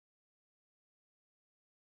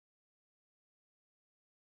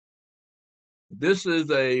This is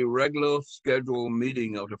a regular scheduled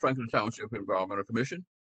meeting of the Franklin Township Environmental Commission.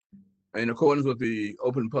 In accordance with the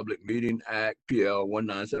Open Public Meeting Act, PL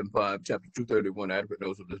 1975, Chapter 231, adequate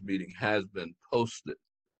notice of this meeting has been posted.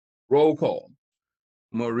 Roll call.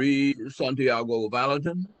 Marie Santiago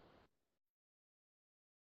Valentin.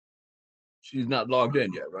 She's not logged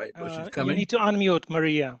in yet, right? But she's coming. You need to unmute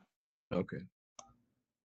Maria. Okay.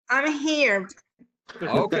 I'm here.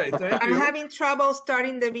 Okay, thank you. I'm having trouble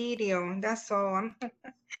starting the video. That's all.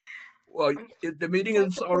 Well, the meeting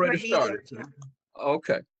is already started. So.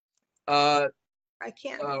 Okay. I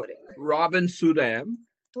can't put it. Robin Sudan.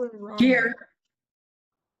 Here.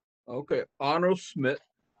 Okay. Arnold Smith.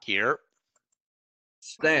 Here.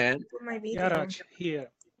 Stan. Yaraj, here.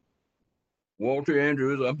 Walter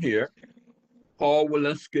Andrews, I'm here. Paul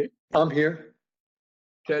Walensky. I'm here.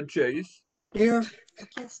 Ted Chase. Here. I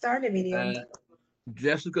can't start a video. And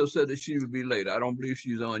Jessica said that she would be late. I don't believe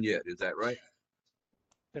she's on yet. Is that right?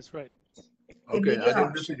 That's right. Okay. I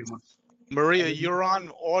didn't miss anyone. Maria, you're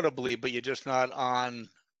on audibly, but you're just not on.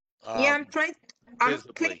 Yeah, I'm trying. I'm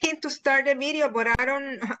clicking to start the video, but I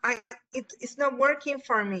don't. It's not working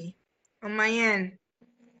for me on my end.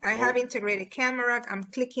 I have integrated camera. I'm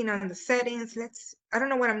clicking on the settings. I don't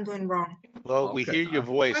know what I'm doing wrong. Well, we hear your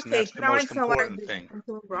voice, and that's the now I most saw what important thing. I'm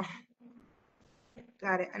doing wrong.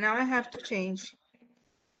 Got it. And now I have to change.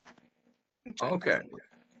 Okay.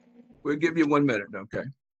 We'll give you 1 minute, okay?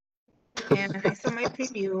 And I saw my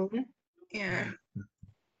preview, and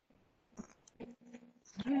I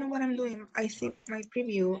don't know what I'm doing. I see my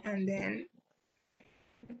preview, and then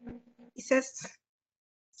it says.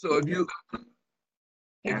 So if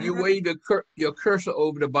you wave your cursor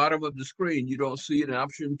over the bottom of the screen, you don't see an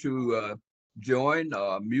option to join,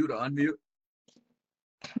 mute, or unmute.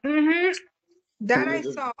 Mm-hmm. That I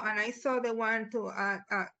saw, and I saw the one to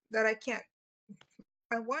that I can't.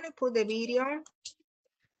 I want to put the video.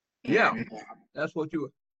 Yeah, that's what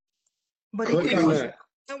you. But Click it's on not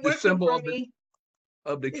that. The symbol working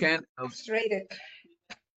of the can of. frustrated.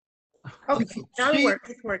 Okay, now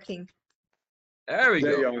it's working. There we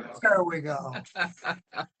There go. you are. There we go.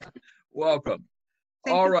 Welcome.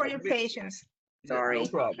 Thank All you for right. your patience. Yeah, Sorry. no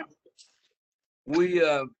problem. We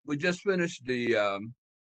just finished the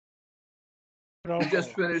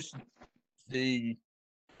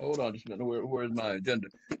hold on just a minute. Where's my agenda?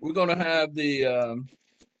 We're gonna have the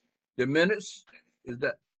minutes.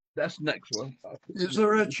 That's next one? Is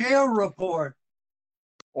there a chair report?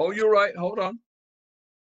 Oh, you're right. Hold on.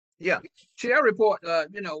 Yeah, chair report.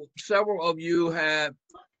 Several of you have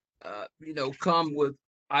come with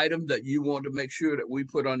items that you want to make sure that we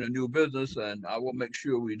put on the new business, and I will make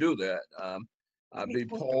sure we do that. I believe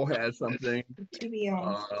Paul has something.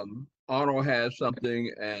 Arnold has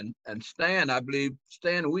something, and Stan, I believe,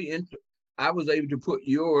 Stan, I was able to put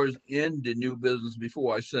yours in the new business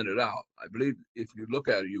before I sent it out. I believe if you look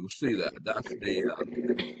at it, you will see that. That's the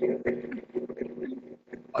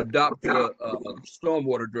adopt a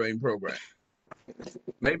stormwater drain program.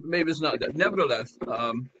 Maybe it's not that. Nevertheless,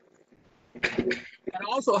 and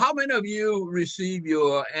also, how many of you receive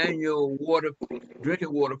your annual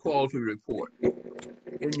drinking water quality report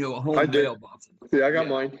in your home mailbox? Yeah, I got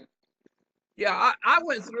mine. Yeah, I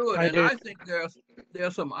went through it, and I think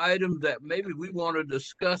there's some items that maybe we want to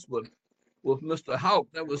discuss with Mr. Houck.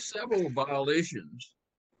 There were several violations,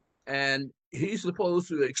 and he's supposed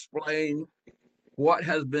to explain what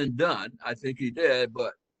has been done. I think he did,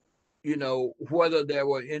 but whether there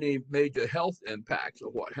were any major health impacts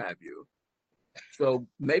or what have you. So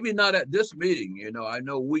maybe not at this meeting. I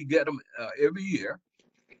know we get them every year,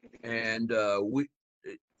 and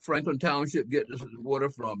Franklin Township gets this water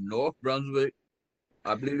from North Brunswick.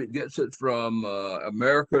 I believe it gets it from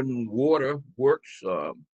American Water Works,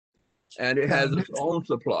 and it has its own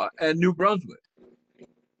supply, and New Brunswick.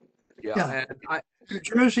 Yeah. And New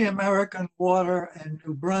Jersey American Water and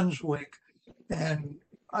New Brunswick, and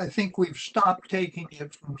I think we've stopped taking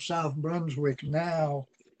it from South Brunswick now.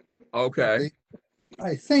 Okay.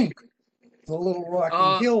 I think the Little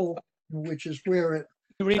Rocky Hill, which is where it.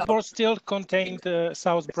 The report still contained the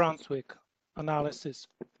South Brunswick analysis.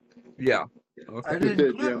 Yeah. I didn't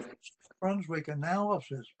include Brunswick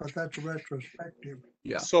analysis, but that's retrospective.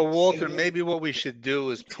 Yeah. So Walter, maybe what we should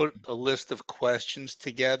do is put a list of questions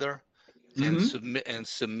together and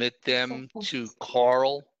submit them to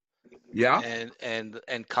Carl. Yeah.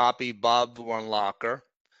 And copy Bob Warnlocker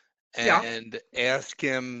and ask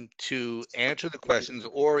him to answer the questions,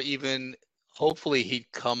 or even hopefully he'd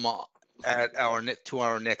come at to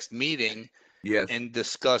our next meeting Yes. and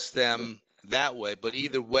discuss them that way. But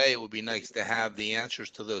either way, it would be nice to have the answers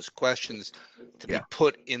to those questions to be Yeah.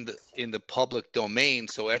 put in the public domain,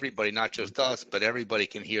 so everybody, not just us, but everybody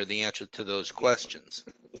can hear the answer to those questions.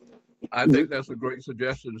 I think that's a great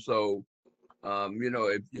suggestion. So,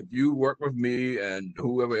 if you work with me and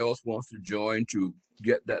whoever else wants to join to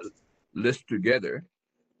get that list together,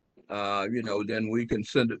 then we can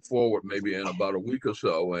send it forward maybe in about a week or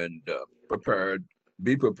so and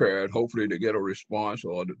be prepared, hopefully to get a response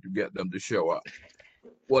or to get them to show up.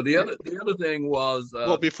 Well, the other thing was.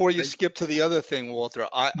 Well, before you skip to the other thing, Walter,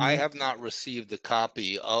 I have not received a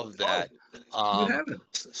copy of that. You haven't.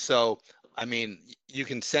 So, I mean, you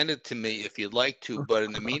can send it to me if you'd like to, but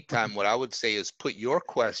in the meantime, what I would say is put your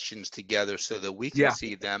questions together so that we can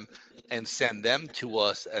see them and send them to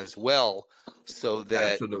us as well, so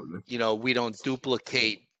that, Absolutely. we don't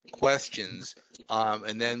duplicate questions.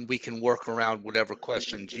 And then we can work around whatever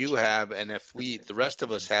questions you have. And if the rest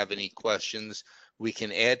of us have any questions, we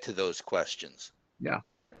can add to those questions. Yeah.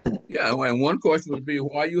 Yeah, and one question would be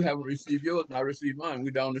why you haven't received yours and I received mine. We're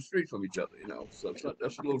down the street from each other, so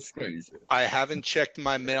that's a little strange. I haven't checked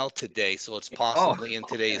my mail today, so it's possibly in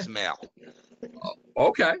today's mail.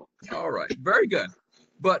 Okay. All right. Very good.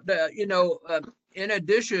 But, in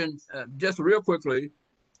addition, just real quickly,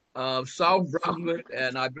 South Brunswick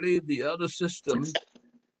and I believe the other system,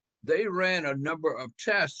 they ran a number of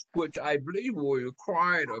tests, which I believe were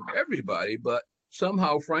required of everybody, but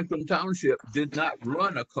somehow Franklin Township did not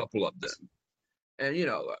run a couple of them. And,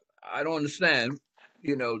 I don't understand,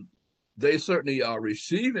 they certainly are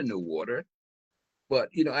receiving the water, but,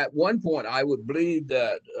 at one point I would believe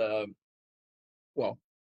that,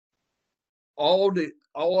 all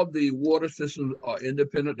of the water systems are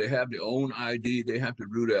independent. They have their own ID. They have to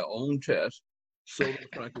do their own tests. So does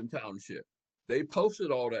Franklin Township. They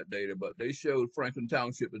posted all that data, but they showed Franklin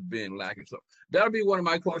Township as being lacking. So that'll be one of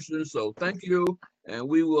my questions. So thank you, and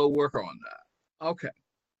we will work on that. Okay.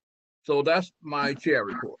 So that's my chair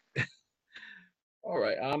report. All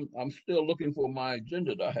right. I'm still looking for my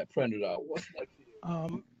agenda that I have printed out. What's next?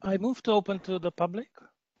 I move to open to the public.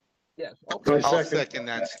 Yes. Okay. I'll second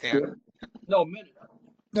that, Stan. No, minutes.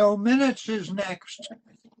 No, minutes is next.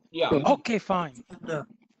 Yeah. Okay, fine.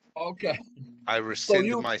 Okay. I rescind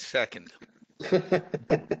my second.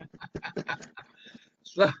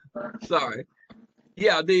 Sorry.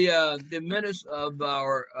 Yeah, the minutes of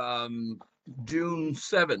our June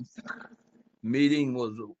 7th meeting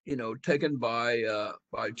was, taken by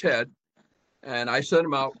Ted, and I sent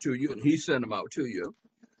them out to you, and he sent them out to you.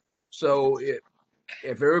 So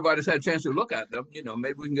if everybody's had a chance to look at them,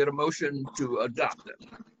 maybe we can get a motion to adopt them.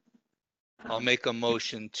 I'll make a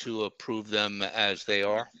motion to approve them as they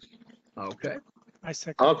are. Okay. I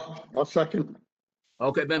second. I'll second.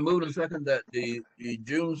 Okay, been moved and second that the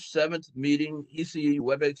June 7th meeting, ECE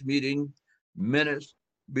WebEx meeting minutes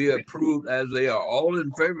be approved as they are. All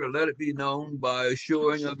in favor, let it be known by a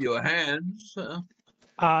showing of your hands.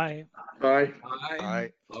 Aye. Aye.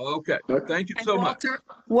 Aye. Okay, thank you so much.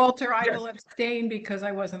 Walter, I Yes. will abstain because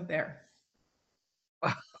I wasn't there.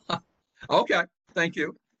 Okay, thank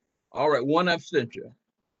you. All right, one abstention.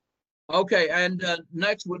 Okay, and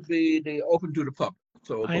next would be the open to the public.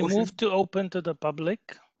 So I motion. move to open to the public.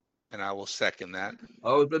 And I will second that.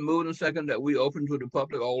 Oh, it's been moved and second that we open to the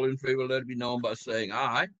public. All in favor, let it be known by saying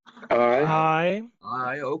aye. Aye. Aye.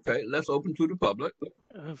 Aye, okay, let's open to the public.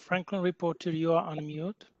 Franklin Reporter, you are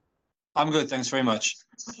unmute. I'm good, thanks very much.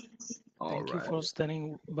 All Thank you right. for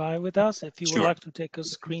standing by with us. If you would Sure. like to take a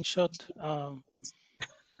screenshot,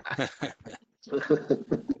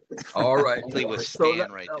 All right. Hopefully with So Stan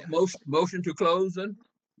that- right there. motion to close then?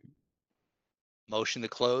 Motion to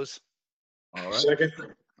close. All right. Second.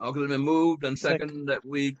 Okay, it's been moved and Second. second that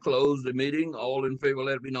we close the meeting. All in favor,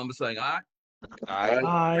 let it be known by saying aye. Aye.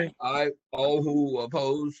 aye. Aye. All who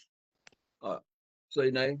oppose,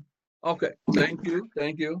 say nay. Okay, thank you,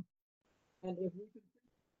 thank you. And if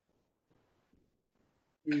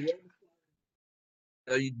we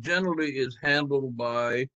could- generally is handled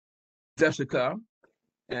by Jessica,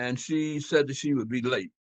 and she said that she would be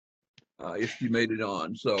late if she made it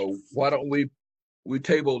on. So why don't we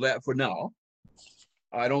table that for now?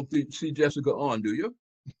 I don't see Jessica on, do you?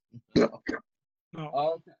 No.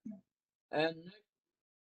 Okay. And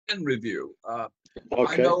next review.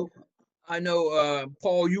 Okay. I know,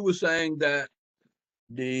 Paul, you were saying that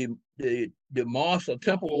the mosque or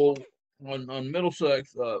temple on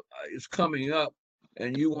Middlesex is coming up,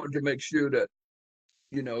 and you wanted to make sure that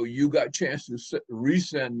you got a chance to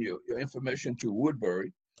resend your information to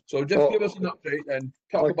Woodbury. So just give us an update and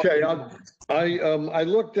talk Okay, about. I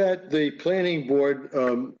looked at the planning board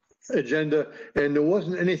agenda, and there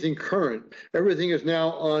wasn't anything current. Everything is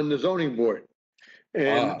now on the zoning board.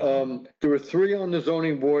 And there were 3 on the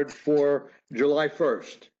zoning board for July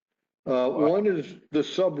 1st. One is the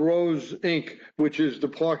Sub Rose Inc., which is the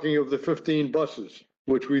parking of the 15 buses,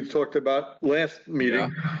 which we talked about last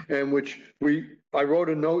meeting, and which I wrote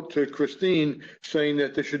a note to Christine saying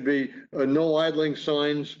that there should be no idling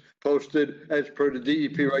signs posted as per the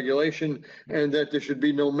DEP regulation, and that there should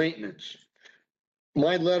be no maintenance.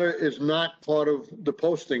 My letter is not part of the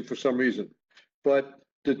posting for some reason, but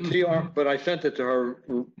but I sent it to her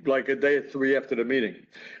like a day or 3 after the meeting.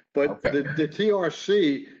 But the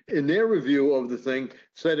TRC, in their review of the thing,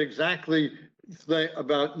 said exactly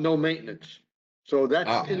about no maintenance. So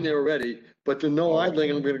that's in there already, but the no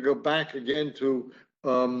idling, I'm gonna go back again to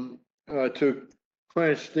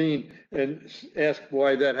Christine and ask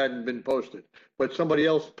why that hadn't been posted. But somebody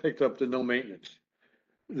else picked up the no maintenance.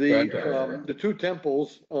 The 2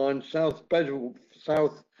 temples on South Middlebush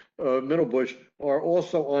are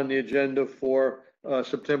also on the agenda for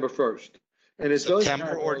September 1st. And it does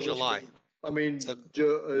September or July? I mean,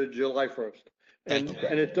 July 1st. And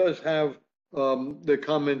it does have the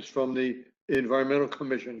comments from the environmental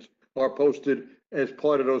commissions are posted as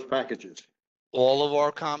part of those packages. All of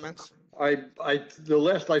our comments? The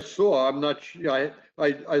last I saw, I'm not sure,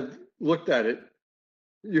 I looked at it.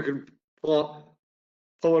 You can pull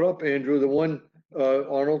it up, Andrew, the one,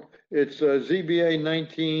 Arnold, it's ZBA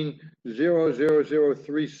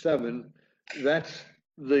 19-00037. That's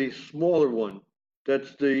the smaller one.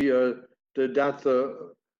 That's the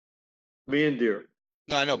Mandir.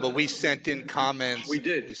 No, I know, but we sent in comments. We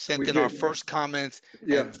did. We sent in our first comments,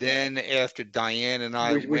 and then after Diane and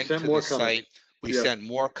I went to the site, we sent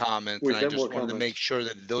more comments, and I just wanted to make sure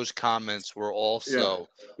that those comments were also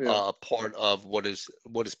part of what is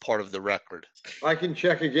part of the record. I can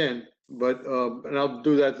check again, but and I'll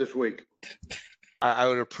do that this week. I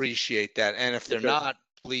would appreciate that, and if they're not,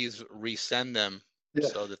 please resend them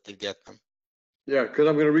so that they get them. Yeah, because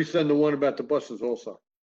I'm going to resend the one about the buses also.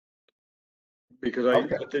 Because I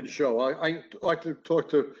didn't show. I like to talk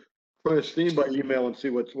to Christine by email and see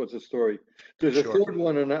what's the story. There's a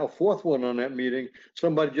fourth one on that meeting.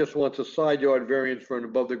 Somebody just wants a side yard variance for an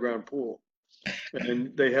above the ground pool.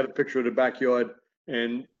 And they had a picture of the backyard,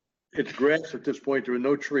 and it's grass at this point. There are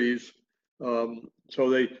no trees. So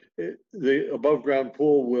the above ground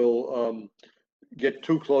pool will get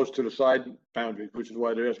too close to the side boundary, which is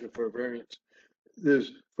why they're asking for a variance.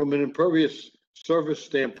 There's, from an impervious surface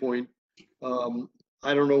standpoint,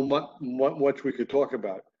 I don't know what much we could talk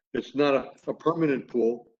about. It's not a permanent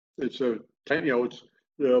pool. It's the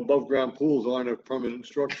above ground pools aren't a permanent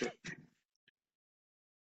structure.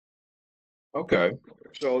 Okay.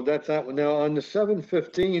 So that's that one. Now on the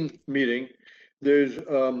 7/15 meeting, there's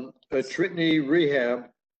a Tritney Rehab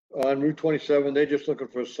on Route 27. They're just looking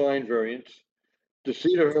for a sign variance. The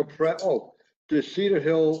Cedar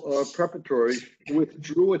Hill Preparatory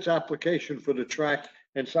withdrew its application for the track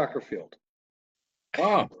and soccer field.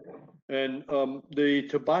 And the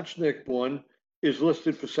Tabachnik one is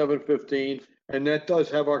listed for 7/15, and that does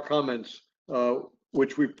have our comments,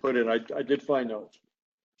 which we put in. I did find those.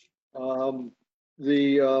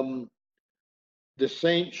 The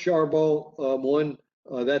Saint Charbel one,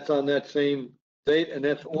 that's on that same date, and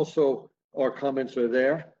that's also our comments are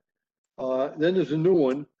there. Then there's a new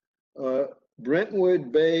one,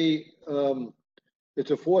 Brentwood Bay.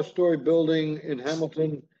 It's a 4-story building in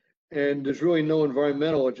Hamilton, and there's really no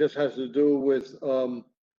environmental. It just has to do with,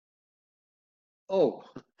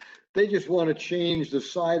 they just want to change the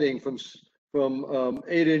siding from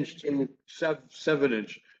 8-inch to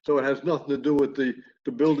 7-inch. So it has nothing to do with the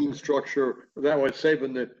building structure. That was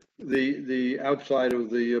saving the outside of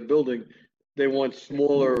the building. They want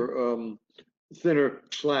smaller, thinner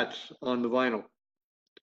slats on the vinyl.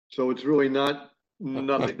 So it's really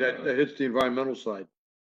nothing that hits the environmental side.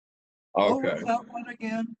 What was that one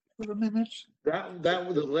again for the minutes? That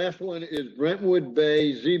was the last one is Brentwood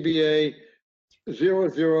Bay ZBA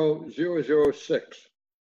 00006.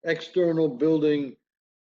 External building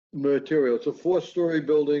material. It's a 4-story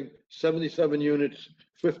building, 77 units,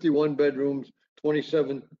 51 bedrooms,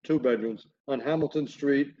 27 2-bedrooms on Hamilton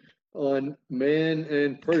Street on Man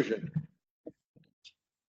and Persian.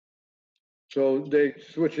 So they're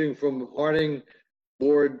switching from Harding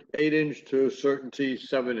board 8-inch to Certainty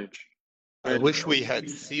 7-inch. I wish we had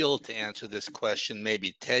Seal to answer this question.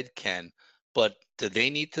 Maybe Ted can, but do they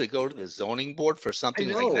need to go to the zoning board for something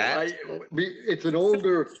like that?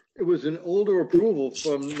 It was an older approval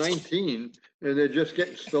from 19, and they're just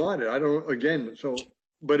getting started.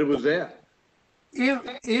 But it was there.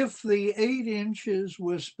 If the 8 inches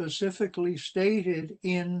was specifically stated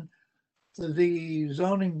in the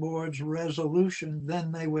zoning board's resolution,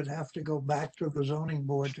 then they would have to go back to the zoning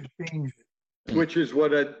board to change it. Which is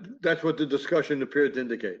what, that's what the discussion appeared to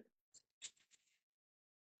indicate.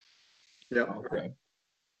 Yeah. Okay.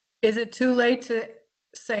 Is it too late to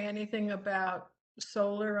say anything about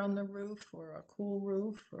solar on the roof or a cool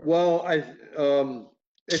roof? Or... Well,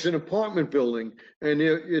 it's an apartment building, and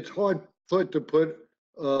it's hard to put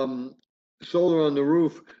solar on the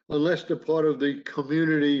roof unless they're part of the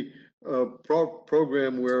community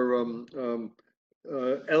program where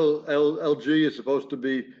LG is supposed to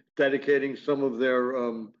be dedicating some of their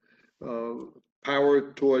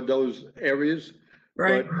power toward those areas.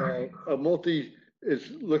 Right. But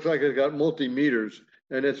looks like it's got multi-meters,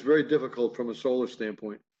 and it's very difficult from a solar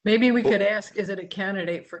standpoint. Maybe we could ask, is it a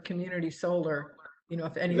candidate for community solar? You know,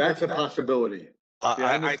 if any. That's a possibility.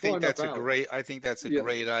 I think that's a great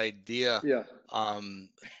idea. Yeah.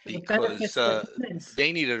 Because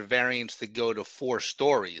they needed a variance to go to 4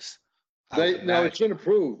 stories. No, it's been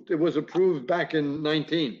approved. It was approved back in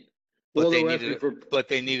 19. But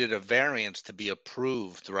they needed a variance to be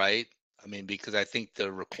approved, right? I mean, because I think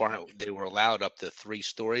they were allowed up to 3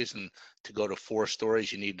 stories, and to go to 4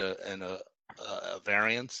 stories, you need a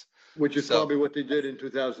variance. Which is probably what they did in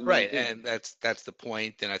 2019. Right, and that's the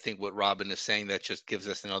point. And I think what Robin is saying, that just gives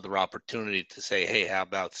us another opportunity to say, hey, how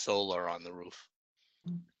about solar on the roof?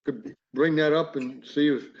 Could bring that up and see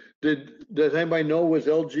if does anybody know, was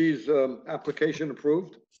LG's application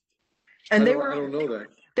approved? And I don't know that.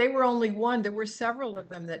 They were only one. There were several of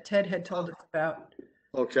them that Ted had told us about.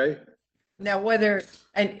 Okay. Now, whether,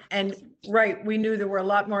 and right, we knew there were a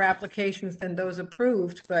lot more applications than those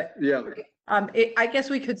approved, but yeah, I guess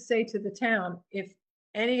we could say to the town, if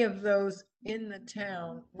any of those in the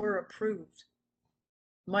town were approved,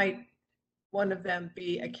 might one of them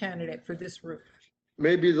be a candidate for this roof?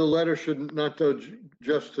 Maybe the letter should not go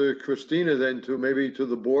just to Christina, then maybe to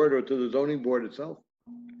the board or to the zoning board itself.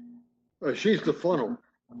 She's the funnel.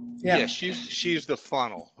 Yeah, she's the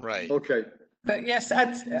funnel, right? Okay. But yes,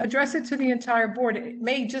 address it to the entire board. It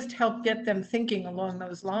may just help get them thinking along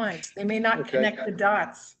those lines. They may not connect the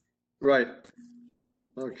dots. Right.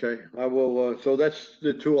 Okay, I will, so that's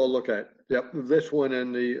the 2 I'll look at. Yep, this one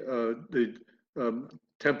and the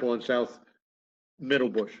Temple and South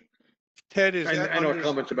Middlebush. Ted, and our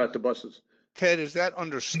comments about the buses. Ted, is that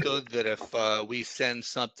understood that if we send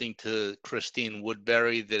something to Christine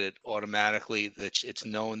Woodbury, that it automatically, that it's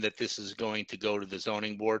known that this is going to go to the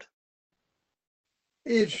zoning board?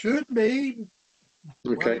 It should be.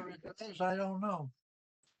 Okay. Whether it is, I don't know.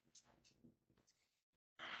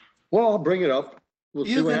 Well, I'll bring it up. We'll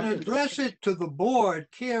see You what can happens. address it to the board,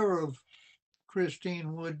 care of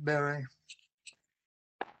Christine Woodbury.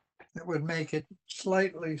 That would make it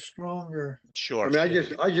slightly stronger. Sure. I mean,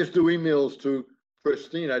 I just do emails to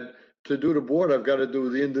Christine. To do the board, I've got to do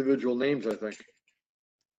the individual names, I think.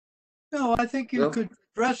 No, I think you could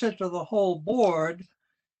address it to the whole board,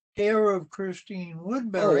 care of Christine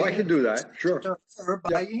Woodbury. Oh, I can do that, sure. To her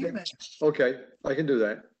by email. Okay, I can do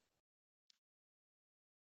that.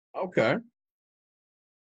 Okay.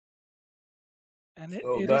 And it,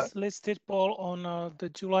 So it is listed, Paul, on the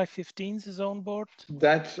July 15th zone board.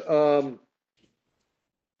 That's,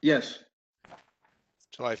 yes,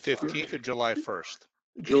 July 15th or July 1st?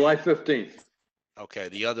 July 15th. Okay,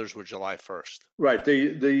 the others were July 1st. Right,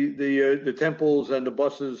 the temples and the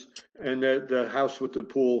buses and the house with the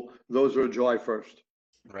pool, those are July 1st.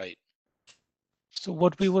 Right. So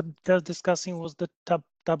what we were just discussing was the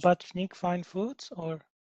Tabachnik fine foods, or?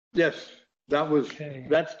 Yes,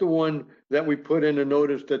 that's the one that we put in a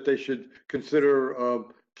notice that they should consider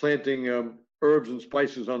planting herbs and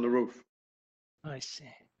spices on the roof. I see.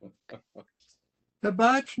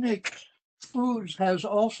 Tabachnik Foods has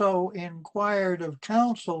also inquired of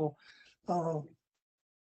council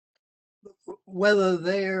whether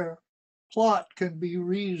their plot can be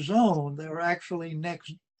rezoned. They're actually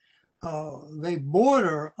next, they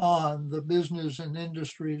border on the business and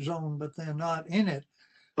industry zone, but they're not in it.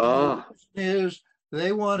 The reason is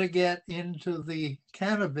they want to get into the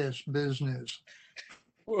cannabis business.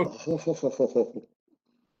 Oh,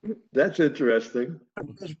 that's interesting.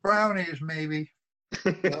 It's brownies, maybe.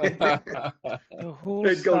 It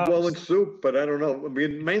goes well in soup, but I don't know. I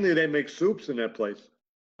mean, mainly they make soups in that place.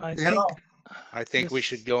 I think we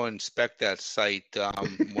should go inspect that site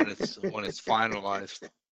when it's finalized.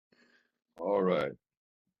 All right.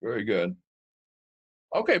 Very good.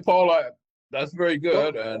 Okay, Paul, that's very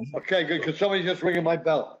good. And okay, good, because somebody's just ringing my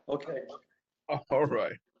bell. Okay. all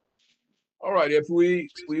right. All right. If we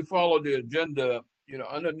follow the agenda,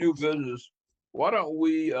 under new business, why don't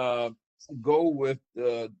we go with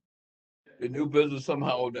the new business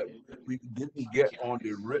somehow that we didn't get on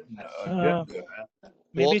the written agenda?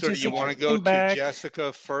 Maybe Walter, do just you want to go to back.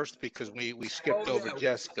 Jessica first because we skipped over yeah.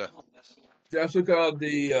 Jessica. Jessica,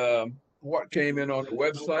 the what came in on the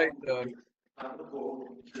website?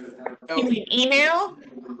 You mean email?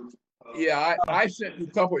 Yeah, I sent you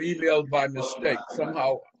a couple emails by mistake.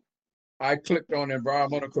 Somehow I clicked on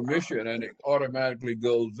Environmental Commission and it automatically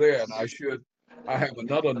goes there. And I have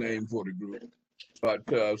another name for the group. But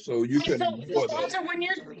so you can ignore those. Walter,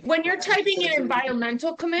 when you're typing in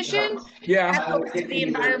environmental commission, Yeah. that goes to the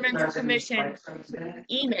environmental commission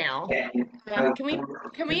email.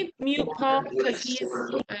 Can we mute Paul because he's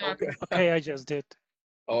Okay. Okay, I just did.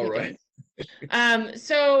 All right.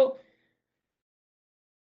 so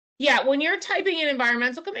yeah, when you're typing in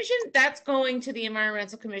environmental commission, that's going to the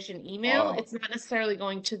environmental commission email. Oh. It's not necessarily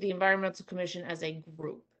going to the environmental commission as a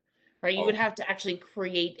group, right? You would have to actually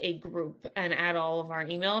create a group and add all of our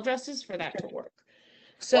email addresses for that to work.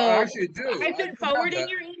 So Well, I actually do. I've been forwarding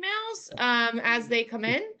your emails as they come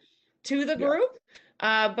in to the group,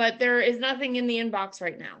 but there is nothing in the inbox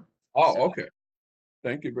right now. Oh, So- okay.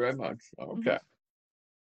 Thank you very much. Okay.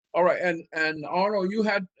 All right. And Arnold, you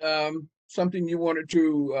had something you wanted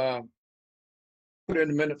to put in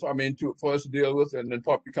the minutes, I mean, for us to deal with and then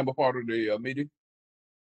become a part of the meeting?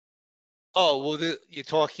 Oh, well, you're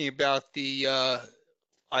talking about the,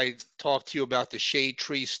 I talked to you about the shade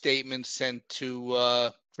tree statement sent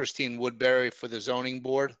to Christine Woodbury for the zoning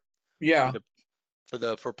board. Yeah. For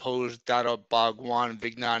the proposed Dada Bhagwan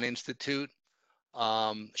Vignan Institute.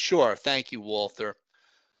 Sure, thank you, Walter.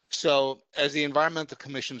 So as the Environmental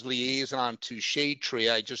Commission's liaison to Shade Tree,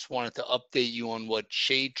 I just wanted to update you on what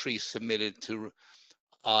Shade Tree submitted to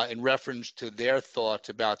in reference to their thoughts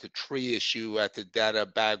about the tree issue at the Dada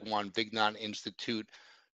Bhagwan Vignan Institute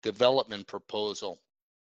development proposal.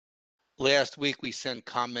 Last week, we sent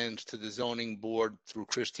comments to the zoning board through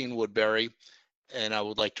Christine Woodbury, and I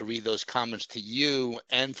would like to read those comments to you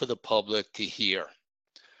and for the public to hear.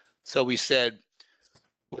 So we said,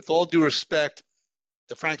 with all due respect,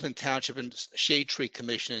 the Franklin Township and Shade Tree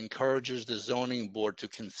Commission encourages the zoning board to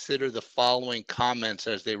consider the following comments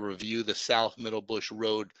as they review the South Middlebush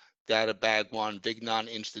Road Dada Bhagwan Vignan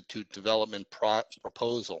Institute development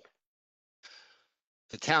proposal.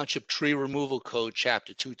 The Township Tree Removal Code,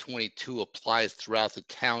 Chapter 222, applies throughout the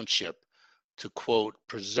township to, quote,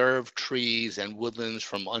 preserve trees and woodlands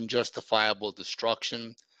from unjustifiable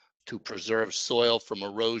destruction, to preserve soil from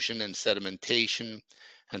erosion and sedimentation,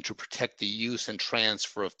 and to protect the use and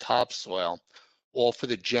transfer of topsoil, all for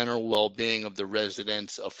the general well-being of the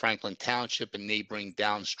residents of Franklin Township and neighboring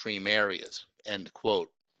downstream areas, end quote.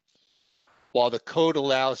 While the code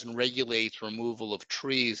allows and regulates removal of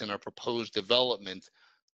trees in a proposed development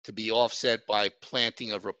to be offset by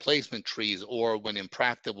planting of replacement trees or, when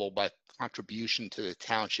impracticable, by contribution to the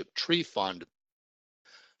Township Tree Fund,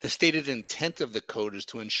 the stated intent of the code is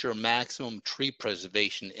to ensure maximum tree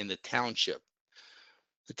preservation in the township.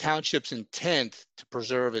 The township's intent to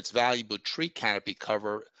preserve its valuable tree canopy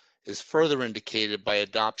cover is further indicated by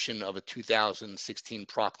adoption of a 2016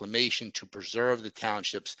 proclamation to preserve the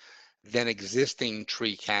township's then existing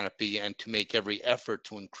tree canopy and to make every effort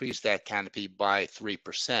to increase that canopy by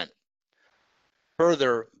 3%.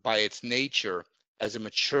 Further, by its nature, as a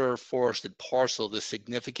mature forested parcel, the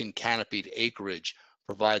significant canopied acreage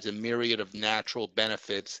provides a myriad of natural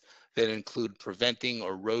benefits that include preventing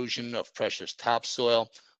erosion of precious topsoil,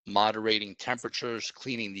 moderating temperatures,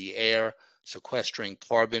 cleaning the air, sequestering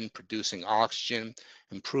carbon, producing oxygen,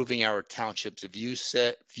 improving our township's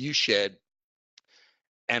viewshed,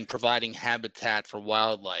 and providing habitat for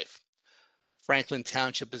wildlife. Franklin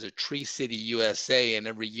Township is a Tree City, USA, and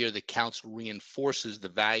every year the council reinforces the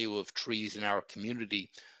value of trees in our community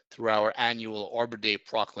through our annual Arbor Day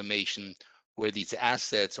proclamation, where these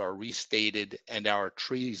assets are restated and our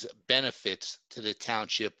trees' benefits to the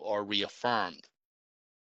township are reaffirmed.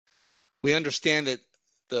 We understand that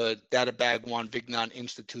the Dada Bhagwan Vignan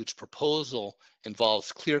Institute's proposal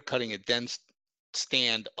involves clear-cutting a dense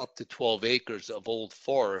stand up to 12 acres of old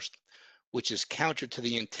forest, which is counter to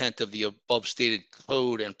the intent of the above stated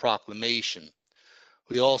code and proclamation.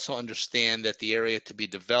 We also understand that the area to be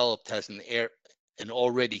developed has an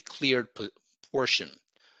already cleared portion.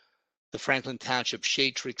 The Franklin Township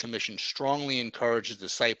Shade Tree Commission strongly encourages the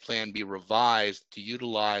site plan be revised to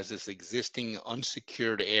utilize this existing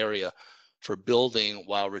unsecured area for building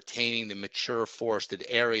while retaining the mature forested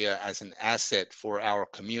area as an asset for our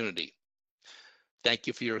community. Thank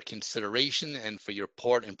you for your consideration and for your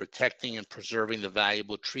part in protecting and preserving the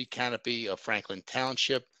valuable tree canopy of Franklin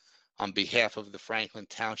Township. On behalf of the Franklin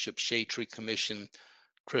Township Shade Tree Commission,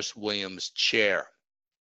 Chris Williams, Chair.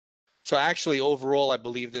 So actually, overall, I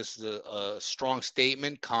believe this is a strong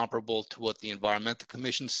statement comparable to what the Environmental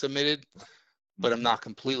Commission submitted, but I'm not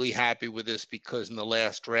completely happy with this because in the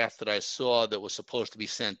last draft that I saw that was supposed to be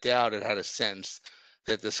sent out, it had a sentence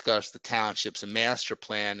that discussed the township's master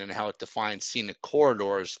plan and how it defines scenic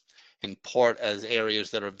corridors in part as areas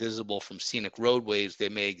that are visible from scenic roadways. They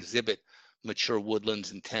may exhibit mature woodlands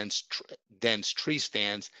and dense tree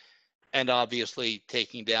stands. And obviously,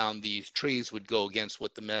 taking down these trees would go against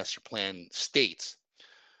what the master plan states.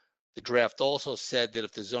 The draft also said that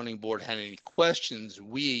if the zoning board had any questions,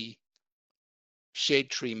 we, shade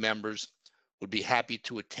tree members, would be happy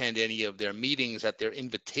to attend any of their meetings at their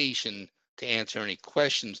invitation to answer any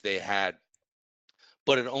questions they had.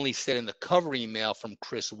 But it only said in the cover email from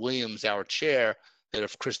Chris Williams, our chair, that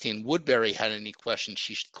if Christine Woodbury had any questions,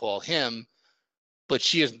 she should call him. But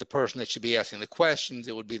she isn't the person that should be asking the questions.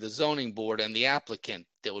 It would be the zoning board and the applicant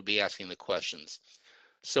that would be asking the questions.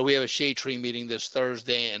 So we have a shade tree meeting this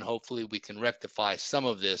Thursday, and hopefully we can rectify some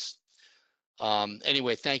of this.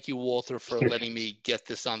 Anyway, thank you, Walter, for letting me get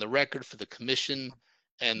this on the record for the commission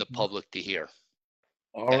and the public to hear.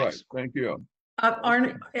 All right, thank you.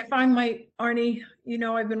 Arnie, if I might, Arnie, you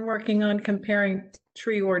know, I've been working on comparing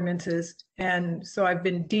tree ordinances, and so I've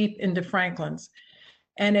been deep into Franklin's.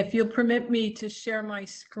 And if you'll permit me to share my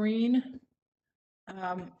screen,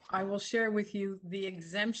 I will share with you the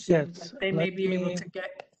exemption Yes, that they may let be able me, to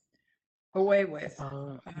get away with.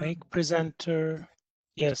 Make presenter.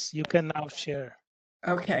 Yes, you can now share.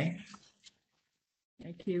 Okay.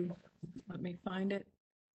 Thank you. Let me find it.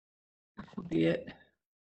 That should be it.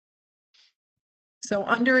 So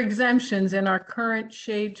under exemptions in our current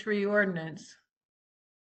shade tree ordinance,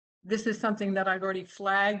 this is something that I've already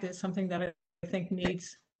flagged as something that I think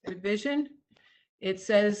needs revision. It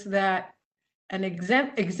says that an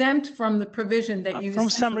exempt from the provision that you From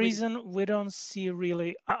some essentially- reason, we don't see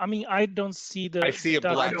really, I mean, I don't see the. I see a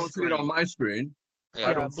stuff. I black don't see it on my screen.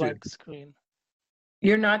 Yeah, I don't see it. black screen.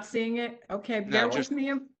 You're not seeing it? Okay, bear No, just- with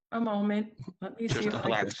me a moment. Let me see just if a I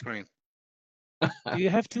black can. screen. Do you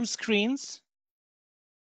have two screens?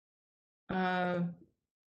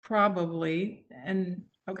 Probably. And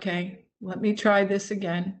okay, let me try this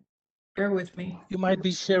again. Bear with me. You might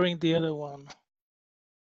be sharing the other one.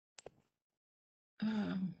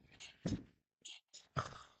 Um,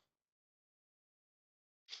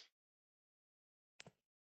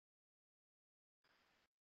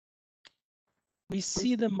 We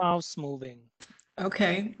see the mouse moving.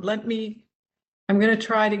 Okay, I'm going to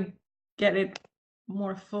try to get it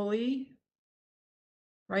more fully.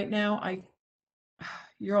 Right now,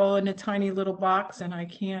 you're all in a tiny little box and I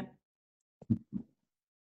can't.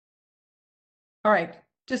 All right,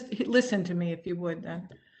 just listen to me if you would then.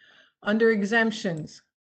 Under exemptions,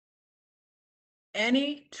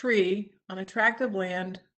 any tree on a tract of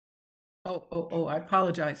land, I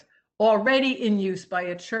apologize, already in use by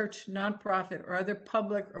a church, nonprofit, or other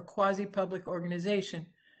public or quasi-public organization,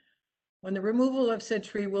 when the removal of said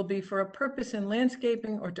tree will be for a purpose in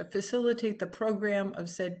landscaping or to facilitate the program of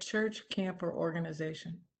said church, camp, or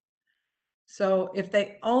organization. So if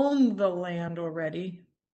they own the land already,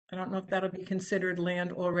 I don't know if that'll be considered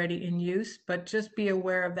land already in use, but just be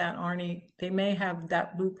aware of that, Arnie. They may have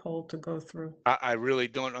that loophole to go through. I really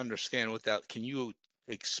don't understand what that, can you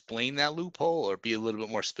explain that loophole or be a little bit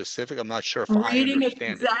more specific? I'm not sure if I Reading it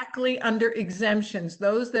understand it. exactly under exemptions,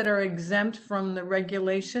 those that are exempt from the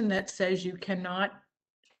regulation that says you cannot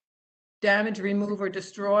damage, remove, or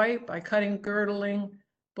destroy by cutting, girdling,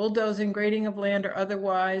 bulldozing, grading of land, or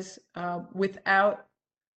otherwise without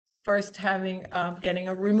first getting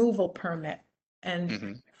a removal permit.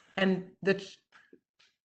 And the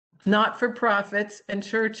not-for-profits and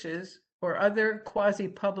churches or other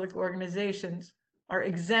quasi-public organizations are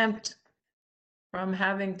exempt from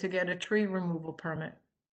having to get a tree removal permit,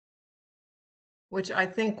 which I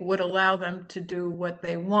think would allow them to do what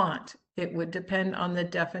they want. It would depend on the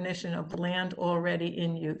definition of land already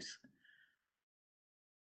in use.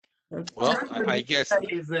 Well, I guess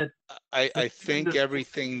That I think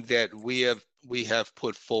everything that we have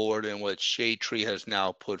put forward and what Shade Tree has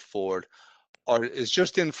now put forward is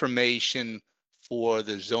just information for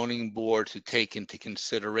the zoning board to take into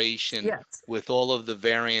consideration Yes. with all of the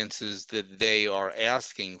variances that they are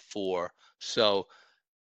asking for. So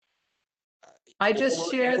I just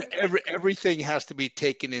shared. everything has to be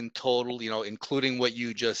taken in total, including what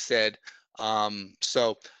you just said.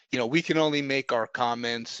 So, we can only make our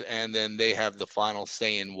comments and then they have the final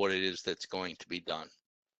say in what it is that's going to be done.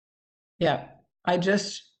 Yeah, I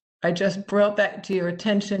just I just brought that to your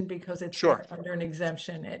attention because it's Sure. under an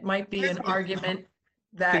exemption. It might be an argument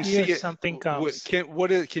that Can see Here it. something comes.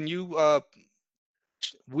 Can you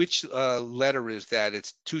which letter is that?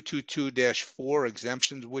 It's 222-4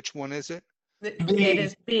 exemptions. Which one is it? it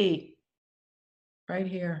is B, right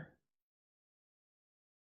here.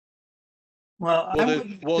 Well, I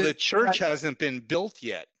would. The church hasn't been built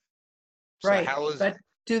yet. So Right, how is but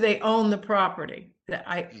do they own the property? That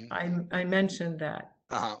Mhm. I mentioned that.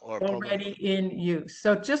 or Already in use.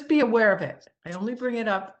 So just be aware of it. I only bring it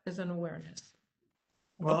up as an awareness.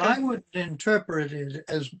 Well, Okay. I would interpret it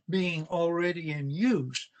as being already in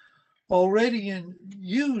use. Already in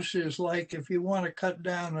use is like if you want to cut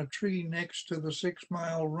down a tree next to the 6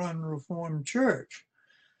 Mile Run Reformed Church.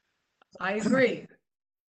 I agree.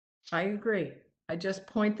 I agree. I just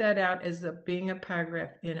point that out as being a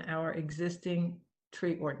paragraph in our existing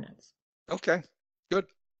tree ordinance. Okay, good.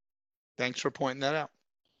 Thanks for pointing that out.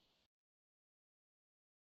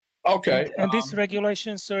 Okay. And this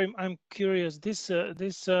regulation, sorry, I'm curious, this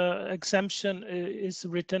exemption is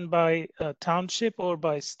written by township or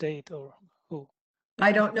by state or who?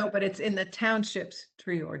 I don't know, but it's in the township's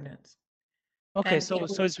tree ordinance. Okay, And so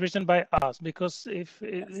it- it's written by us because if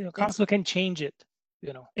council can change it,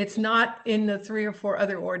 It's not in the 3 or 4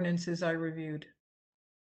 other ordinances I reviewed.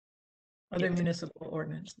 Other Yeah. municipal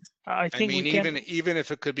ordinances. I I think mean, we can. even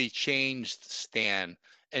if it could be changed, Stan,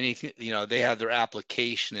 anything, they have their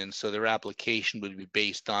application, and so their application would be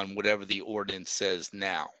based on whatever the ordinance says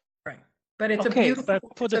now. Right. But it's Okay, a beautiful,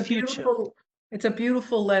 but for the future. It's a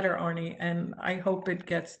beautiful letter, Arnie, and I hope it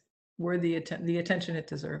gets where the attention it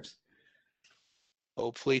deserves.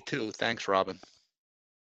 Hopefully too. Thanks, Robin.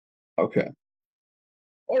 Okay.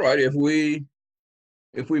 All right, if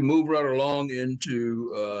we move right along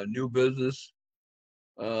into new business,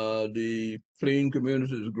 the Clean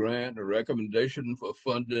Communities Grant, a recommendation for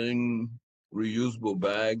funding reusable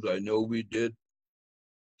bags. I know we did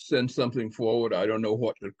send something forward. I don't know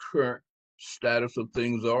what the current status of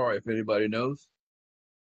things are, if anybody knows.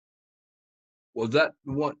 Was that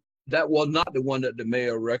the one? That was not the one that the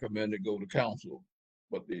mayor recommended go to council,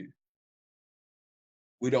 but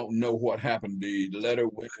we don't know what happened. The letter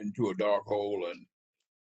went into a dark hole and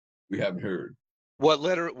we haven't heard. What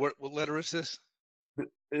letter is this?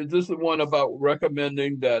 Is this the one about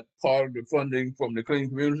recommending that part of the funding from the Clean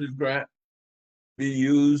Communities Grant be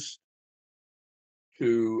used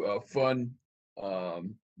to fund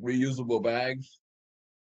reusable bags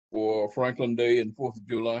for Franklin Day and 4th of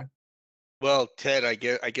July? Well, Ted, I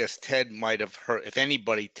guess Ted might have heard. If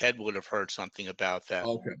anybody, Ted would have heard something about that.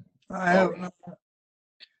 Okay. I have.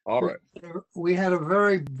 All right. We had a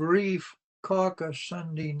very brief caucus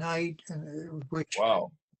Sunday night, which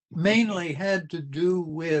Wow. mainly had to do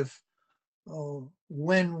with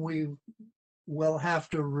when we will have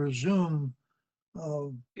to resume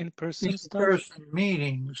In-person stuff. in-person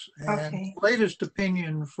meetings. And Okay. latest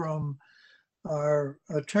opinion from our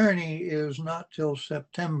attorney is not till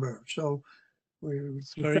September. So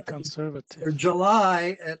It's very conservative. for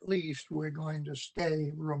July, at least, we're going to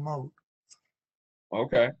stay remote.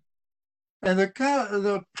 Okay. And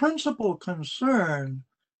the principal concern,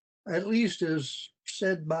 at least as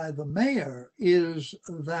said by the mayor, is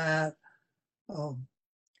that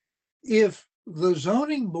if the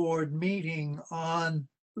zoning board meeting on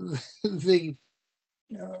the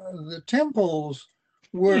temples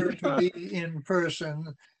were to be in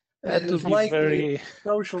person, That it would is be likely very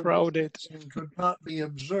social crowded. distancing could not be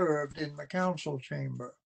observed in the council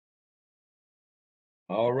chamber.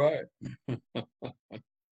 All right.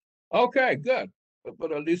 Okay, good.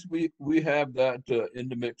 But at least we have that in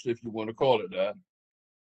the mix, if you want to call it that.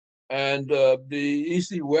 And the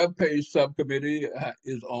EC webpage subcommittee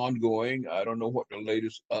is ongoing. I don't know what the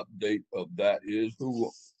latest update of that is.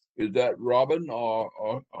 Who is that, Robin or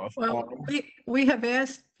Well, we have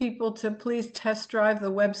asked people to please test drive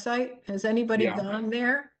the website. Has anybody Yeah. gone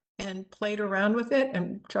there and played around with it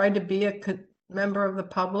and tried to be a member of the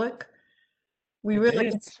public? We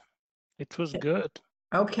really, It was good.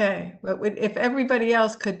 okay, but if everybody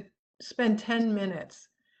else could spend 10 minutes,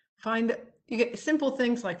 you get simple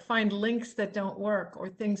things like find links that don't work or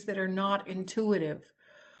things that are not intuitive,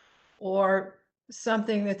 or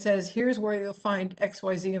something that says, here's where you'll find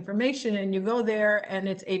XYZ information, and you go there and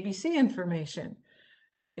it's ABC information.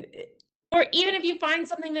 Or even if you find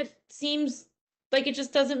something that seems like it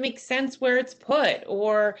just doesn't make sense where it's put,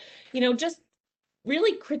 or, just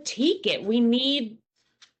really critique it. We need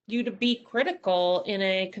you to be critical in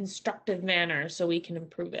a constructive manner so we can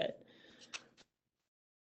improve it.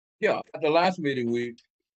 Yeah, at the last meeting,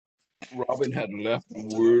 Robin had left the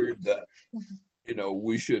word that,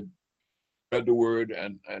 we should spread the word,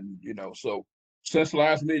 and you know, so since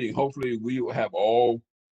last meeting, hopefully we have all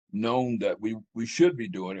known that we should be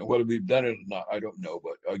doing it. Whether we've done it or not, I don't know.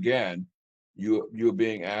 But again, you're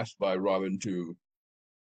being asked by Robin to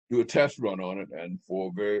do a test run on it and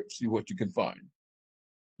see what you can find.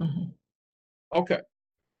 Mhm. Okay.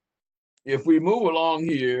 If we move along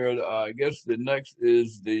here, I guess the next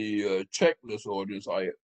is the checklist orders.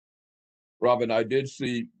 Robin, I did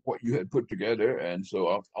see what you had put together, and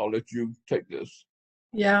so I'll let you take this.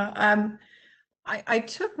 Yeah, I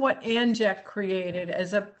took what Anjek created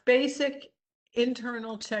as a basic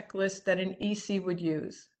internal checklist that an EC would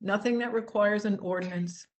use. Nothing that requires an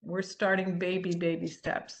ordinance. We're starting baby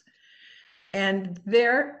steps. And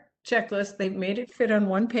their checklist, they made it fit on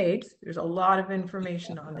one page. There's a lot of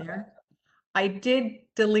information on there. I did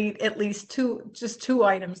delete at least just two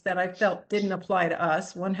items that I felt didn't apply to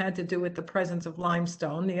us. One had to do with the presence of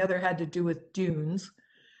limestone. The other had to do with dunes.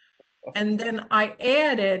 And then I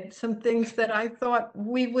added some things that I thought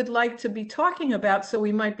we would like to be talking about, so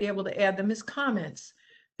we might be able to add them as comments.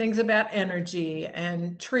 Things about energy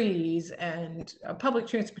and trees and public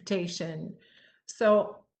transportation.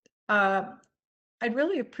 So I'd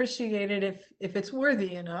really appreciate it if it's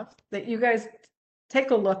worthy enough that you guys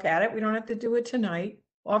take a look at it. We don't have to do it tonight.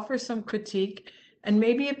 Offer some critique, and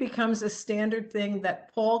maybe it becomes a standard thing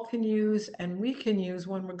that Paul can use and we can use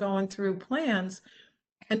when we're going through plans.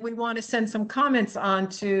 And we want to send some comments on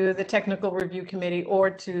to the technical review committee or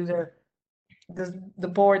to the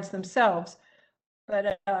boards themselves.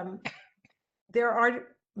 But there are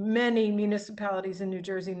many municipalities in New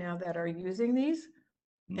Jersey now that are using these,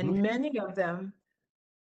 and many of them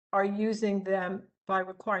are using them by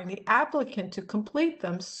requiring the applicant to complete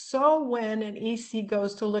them. So when an EC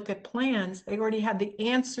goes to look at plans, they already have the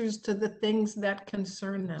answers to the things that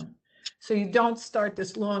concern them. So you don't start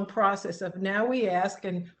this long process of now we ask,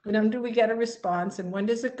 and when do we get a response, and when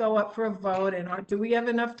does it go up for a vote, and do we have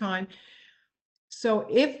enough time? So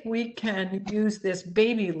if we can use this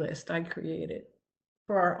baby list I created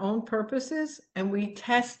for our own purposes, and we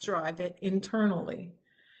test drive it internally,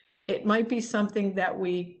 it might be something that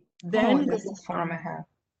we then this is the form I have.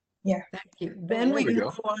 Yeah. Thank you. Then we can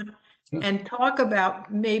go on and talk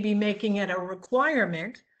about maybe making it a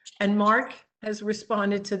requirement. And Mark has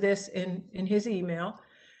responded to this in his email,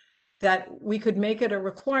 that we could make it a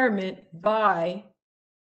requirement by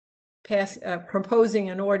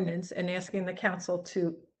proposing an ordinance and asking the council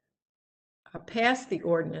to pass the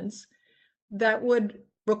ordinance that would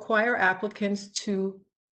require applicants to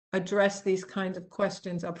address these kinds of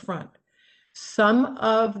questions up front. Some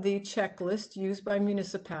of the checklists used by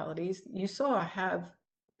municipalities, you saw, have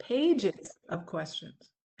pages of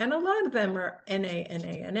questions, and a lot of them are NA,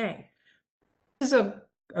 NA, NA. This is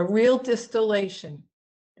a real distillation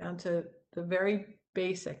down to the very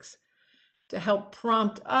basics to help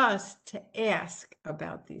prompt us to ask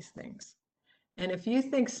about these things. And if you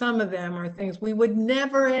think some of them are things we would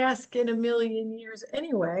never ask in a million years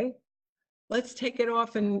anyway, let's take it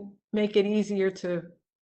off and make it easier to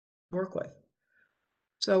work with.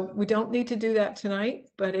 So we don't need to do that tonight,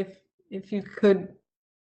 but if you could,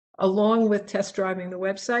 along with test driving the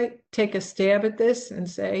website, take a stab at this and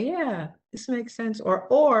say, yeah, this makes sense.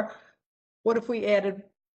 Or what if we added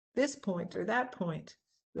this point or that point?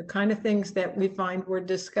 The kind of things that we find we're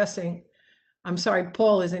discussing. I'm sorry,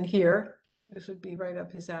 Paul isn't here. This would be right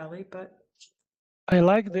up his alley, but. I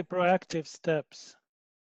like the proactive steps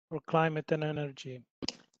for climate and energy.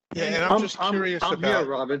 Yeah, and I'm just curious I'm about,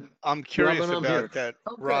 here, Robin. I'm curious Robin, I'm here. about that,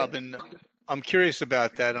 Okay. Robin. I'm curious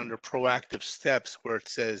about that under proactive steps where it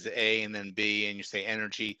says A and then B, and you say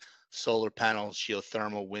energy, solar panels,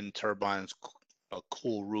 geothermal, wind turbines, a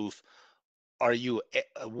cool roof. Are you,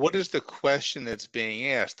 what is the question that's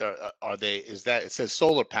being asked? Are they, is that, it says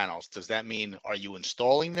solar panels. Does that mean, are you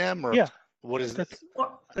installing them, or Yeah, what is it?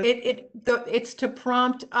 It's to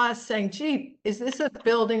prompt us saying, gee, is this a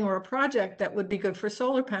building or a project that would be good for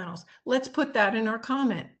solar panels? Let's put that in our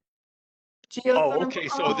comment. Oh, okay.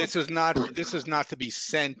 So this is not to be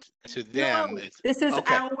sent to them. No, It's, this is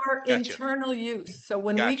okay. our Gotcha. internal use. So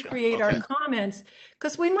when we Gotcha. create our Okay. comments,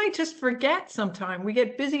 because we might just forget sometime, we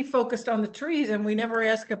get busy focused on the trees and we never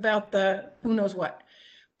ask about the who knows what.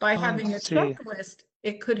 By having a see. checklist,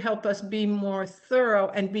 it could help us be more thorough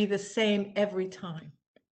and be the same every time.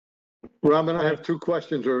 Robin, I have two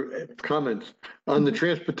questions or comments. On the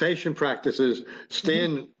transportation practices,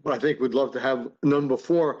 Stan, I think, would love to have number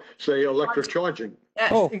 4, say electric charging.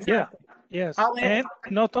 Yes, Oh, exactly. yeah, yes. I'll add-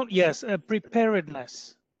 And not only, yes,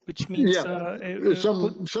 preparedness, which means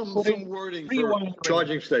Some wording for pre-wiring.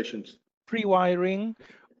 charging stations. Pre-wiring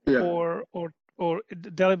Yeah. or or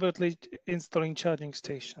deliberately installing charging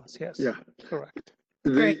stations. Yes. Yeah. Correct.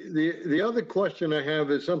 The other question I have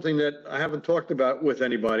is something that I haven't talked about with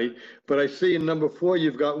anybody, but I see in number 4,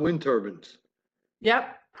 you've got wind turbines.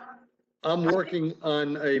 Yep. I'm working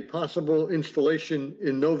on a possible installation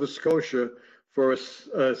in Nova Scotia for a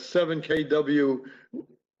 7 kW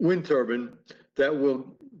wind turbine that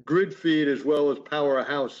will grid feed as well as power a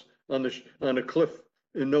house on a cliff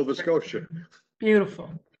in Nova Scotia. Beautiful.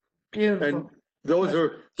 Beautiful. And those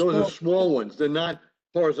are small ones. They're not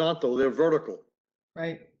horizontal, they're vertical.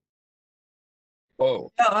 Right.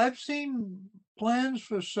 Oh, Yeah, I've seen plans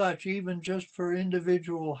for such, even just for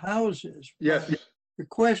individual houses. Yes. But the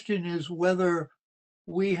question is whether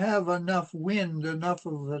we have enough wind enough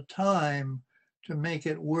of the time to make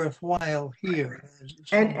it worthwhile here.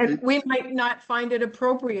 And we might not find it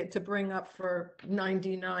appropriate to bring up for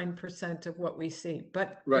 99% of what we see,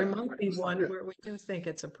 but there Right. might be one where we do think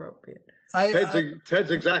it's appropriate.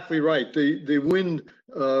 Ted's exactly right. The wind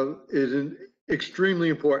is extremely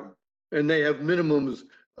important, and they have minimums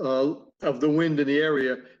of the wind in the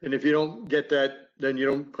area. And if you don't get that, then you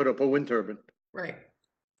don't put up a wind turbine. Right.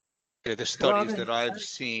 Yeah, the studies that I've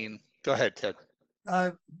seen. Go ahead, Ted.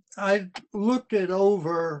 I looked it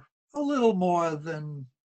over a little more than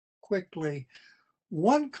quickly.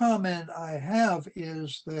 One comment I have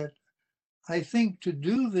is that I think to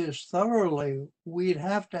do this thoroughly, we'd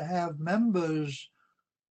have to have members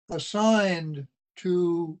assigned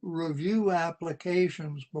to review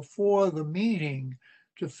applications before the meeting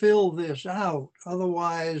to fill this out.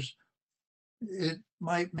 Otherwise, it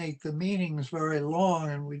might make the meetings very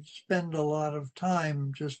long and we'd spend a lot of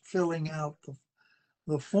time just filling out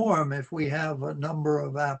the form if we have a number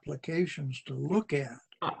of applications to look at.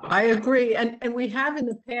 I agree. And we have in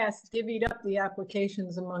the past divvied up the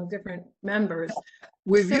applications among different members.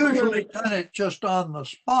 We've Similarly- usually done it just on the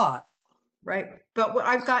spot. Right. But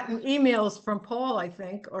I've gotten emails from Paul, I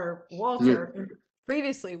think, or Walter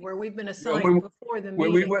previously where we've been assigned before the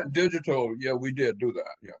when we meeting. went digital, yeah, we did do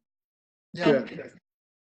that. Yeah. Yeah.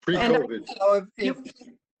 Pre-COVID. So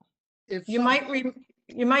if You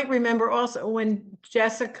might remember also when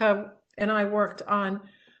Jessica and I worked on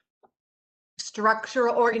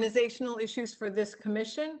structural organizational issues for this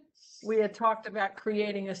commission, we had talked about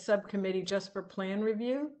creating a subcommittee just for plan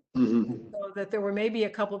review. So that there were maybe a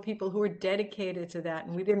couple of people who were dedicated to that,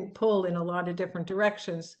 and we didn't pull in a lot of different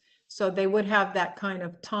directions. So they would have that kind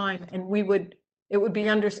of time, and it would be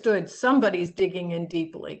understood somebody's digging in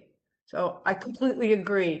deeply. So I completely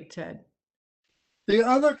agree, Ted. The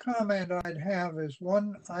other comment I'd have is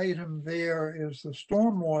one item there is the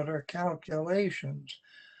stormwater calculations.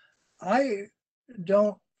 I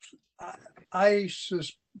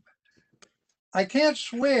can't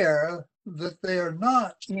swear that they're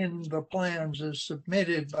not in the plans as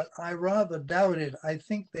submitted, but I rather doubt it. I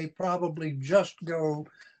think they probably just go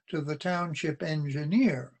to the township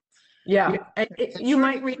engineer. Yeah, you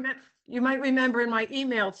might remember in my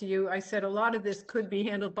email to you, I said a lot of this could be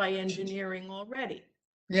handled by engineering already.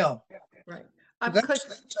 Yeah. Right.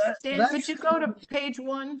 Dan, could you go to page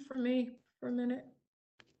 1 for me for a minute?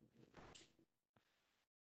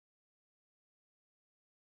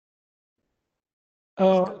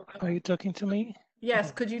 Oh, are you talking to me?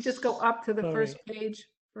 Yes, could you just go up to the first page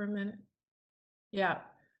for a minute? Yeah,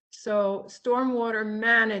 so stormwater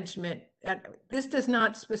management, this does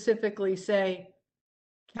not specifically say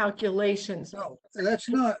calculations. No, that's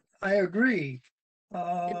not, I agree.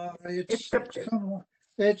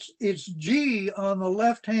 It's G on the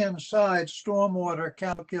left-hand side, stormwater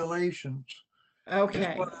calculations. Okay.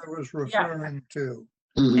 That's what I was referring to.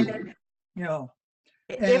 And Yeah.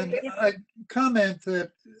 And I comment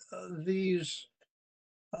that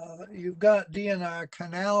you've got DNR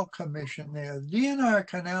Canal Commission there. DNR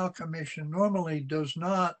Canal Commission normally does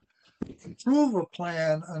not approve a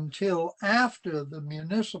plan until after the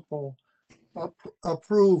municipal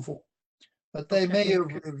approval. But they may have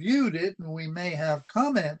reviewed it and we may have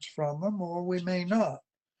comments from them or we may not.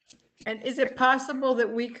 And is it possible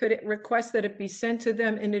that we could request that it be sent to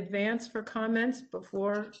them in advance for comments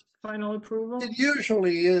before final approval? It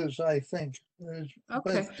usually is, I think. Okay.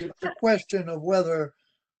 But it's a question of whether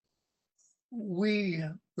we,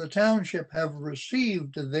 the township, have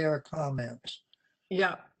received their comments.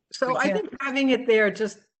 Yeah, so I think having it there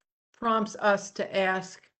just prompts us to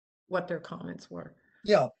ask what their comments were.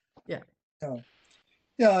 Yeah. Yeah.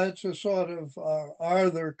 Yeah, it's a sort of, are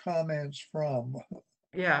there comments from?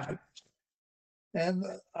 Yeah. And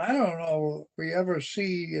I don't know if we ever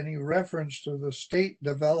see any reference to the state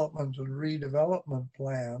development and redevelopment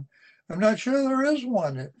plan. I'm not sure there is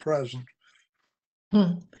one at present.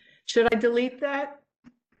 Should I delete that?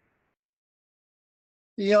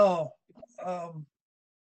 Yeah. I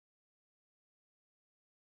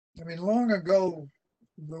mean, long ago,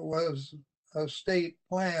 there was a state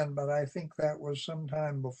plan, but I think that was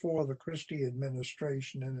sometime before the Christie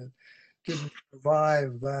administration, and it didn't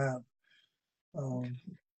survive that. And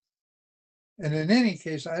in any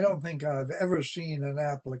case, I don't think I've ever seen an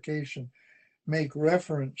application make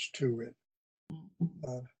reference to it.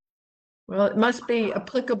 Well, it must be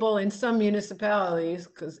applicable in some municipalities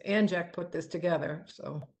because Anjac put this together,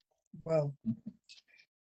 so. Well,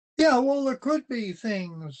 yeah, well, there could be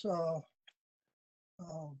things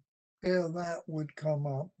yeah, that would come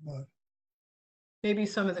up, but Maybe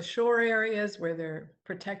some of the shore areas where they're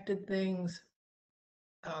protected things.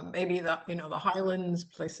 Maybe the Highlands,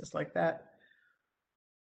 places like that.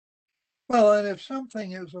 well, and if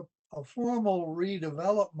something is a formal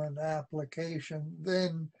redevelopment application,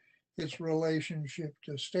 then its relationship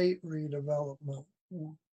to state redevelopment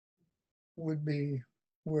would be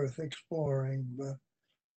worth exploring, but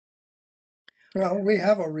well, we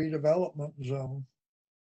have a redevelopment zone.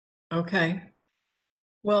 Okay.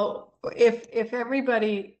 Well, if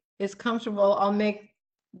everybody is comfortable, I'll make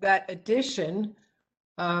that addition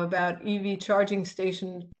about EV charging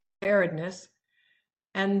station preparedness.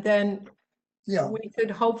 And then Yeah, we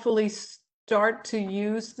could hopefully start to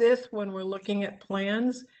use this when we're looking at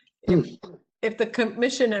plans. If the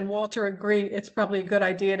commission and Walter agree, it's probably a good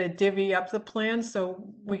idea to divvy up the plans so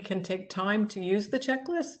we can take time to use the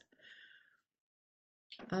checklist.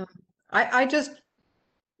 I just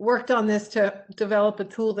worked on this to develop a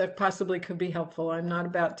tool that possibly could be helpful. I'm not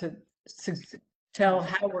about to tell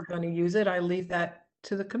how we're going to use it. I leave that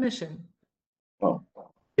to the commission. Oh,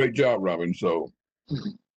 great job, Robin. So,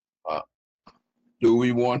 do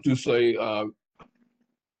we want to say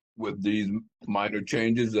with these minor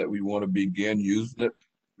changes that we want to begin using it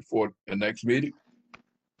before the next meeting?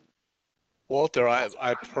 Walter,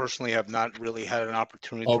 I personally have not really had an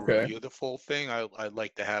opportunity to review the full thing. I'd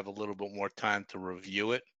like to have a little bit more time to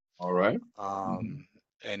review it. All right.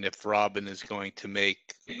 And if Robin is going to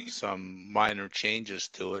make some minor changes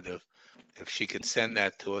to it, if she could send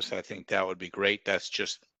that to us, I think that would be great. That's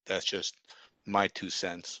just my 2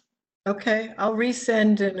 cents. Okay, I'll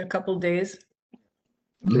resend in a couple days.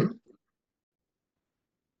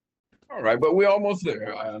 All right, but we're almost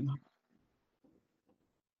there.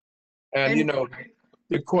 And you know,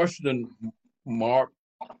 the question Mark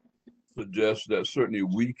suggests that certainly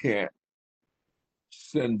we can't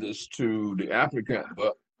send this to the applicant,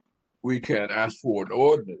 but we can ask for an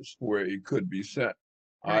ordinance where it could be sent.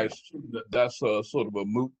 Right. I assume that that's a sort of a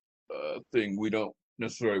moot thing. We don't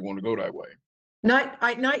necessarily want to go that way.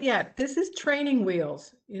 Not yet. This is training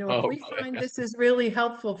wheels. If we find this is really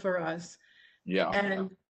helpful for us. Yeah. And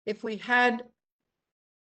if we had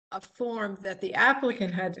a form that the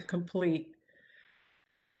applicant had to complete,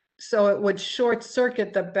 so it would short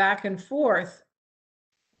circuit the back and forth,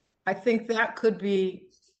 I think that could be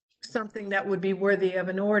something that would be worthy of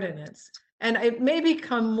an ordinance. And it may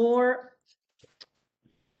become more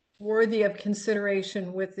worthy of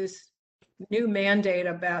consideration with this new mandate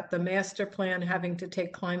about the master plan having to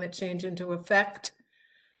take climate change into effect.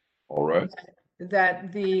 All right.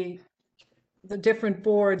 That the different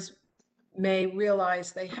boards may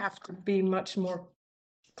realize they have to be much more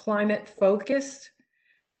climate focused.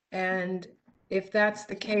 And if that's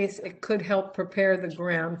the case, it could help prepare the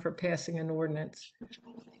ground for passing an ordinance.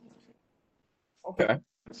 Okay.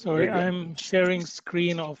 Sorry, I'm sharing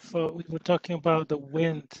screen of, we were talking about the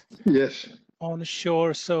wind. Yes. On the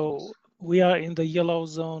shore. So we are in the yellow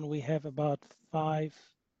zone. We have about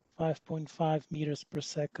 5.5 meters per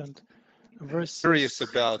second. Versus... Curious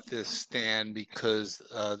about this, Stan, because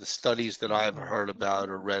the studies that I've heard about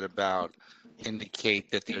or read about indicate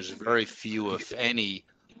that there's very few, if any,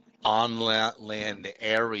 on land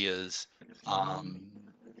areas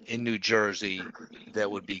in New Jersey that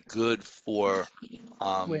would be good for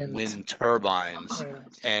wind turbines.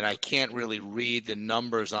 And I can't really read the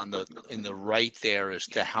numbers in the right there as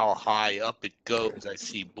to how high up it goes. I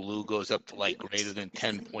see blue goes up to like greater than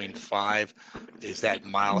 10.5. Is that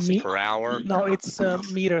miles per hour? No, it's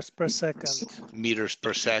meters per second. Meters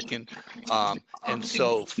per second. And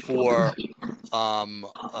so for a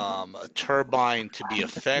turbine to be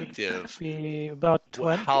effective, about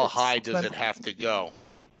 20, how high does it have to go?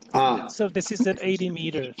 So this is at 80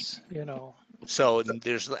 meters, So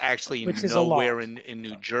there's actually nowhere in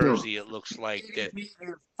New Jersey, it looks like that.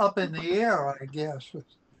 Up in the air, I guess.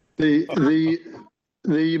 The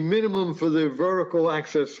minimum for the vertical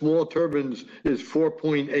access small turbines is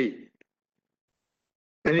 4.8.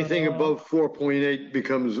 Anything above 4.8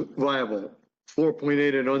 becomes viable.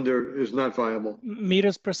 4.8 and under is not viable.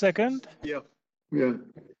 Meters per second? Yeah. Yeah.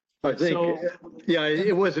 I think, So- yeah,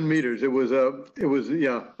 it wasn't meters. It was,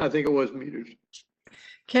 yeah, I think it was meters.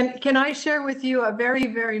 Can I share with you a very,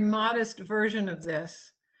 very modest version of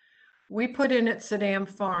this? We put in at Saddam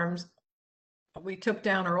Farms, we took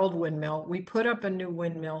down our old windmill. We put up a new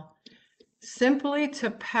windmill simply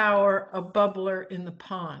to power a bubbler in the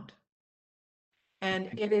pond.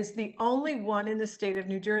 And it is the only one in the state of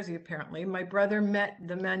New Jersey, apparently. My brother met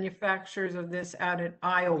the manufacturers of this out in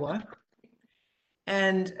Iowa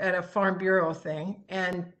and at a Farm Bureau thing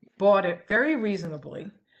and bought it very reasonably.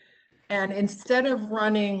 And instead of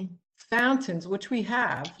running fountains, which we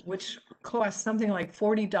have, which cost something like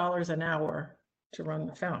 $40 an hour to run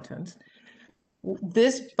the fountains,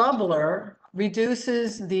 this bubbler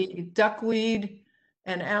reduces the duckweed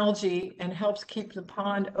and algae and helps keep the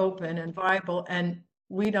pond open and viable, and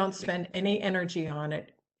we don't spend any energy on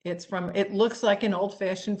it. It looks like an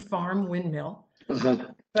old-fashioned farm windmill,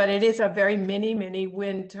 but it is a very mini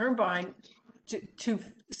wind turbine to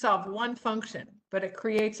solve one function, but it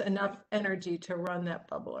creates enough energy to run that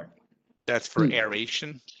bubbler. That's for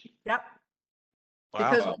aeration? Yep.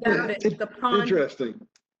 Wow. Because without it, the Interesting.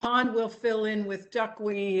 pond will fill in with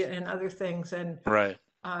duckweed and other things, and Right.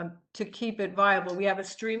 to keep it viable. We have a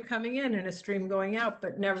stream coming in and a stream going out,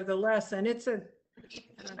 but nevertheless, and I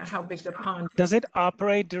don't know how big the pond. Does it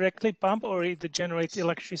operate directly pump, or it generates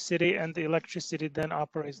electricity and the electricity then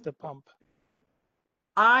operates the pump?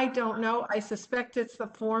 I don't know. I suspect it's the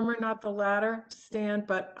former, not the latter, Stan,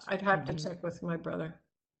 but I'd have to check with my brother.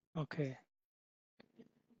 Okay.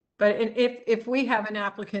 But if we have an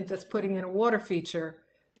applicant that's putting in a water feature,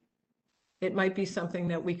 it might be something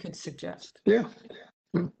that we could suggest. Yeah.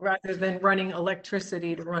 Rather than running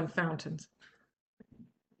electricity to run fountains.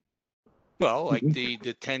 Well, like the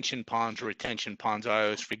detention ponds or retention ponds, I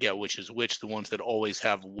always forget which is which, the ones that always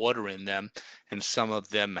have water in them, and some of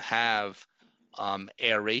them have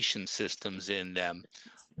aeration systems in them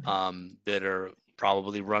that are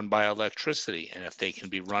probably run by electricity. And if they can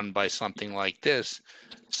be run by something like this,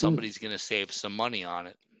 somebody's going to save some money on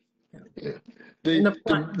it.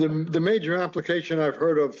 The major application I've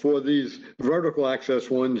heard of for these vertical access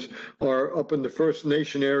ones are up in the First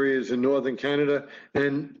Nation areas in northern Canada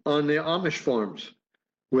and on the Amish farms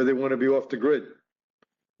where they want to be off the grid.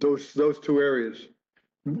 Those two areas.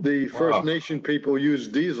 The First Nation people use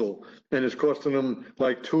diesel and it's costing them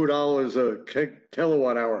like $2 a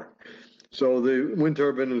kilowatt hour. So the wind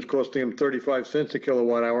turbine is costing them 35 cents a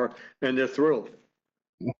kilowatt hour and they're thrilled.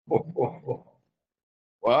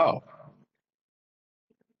 Wow.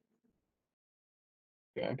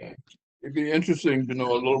 Okay. It'd be interesting to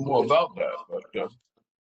know a little more about that, but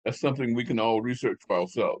that's something we can all research for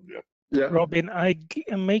ourselves. Yeah. Yeah. Robin, I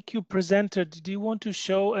make you presenter. Do you want to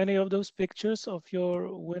show any of those pictures of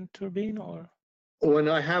your wind turbine, or? When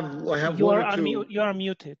I have You one are or two. you are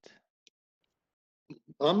muted.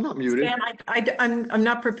 I'm not muted. And I'm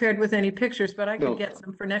not prepared with any pictures, but I could No. get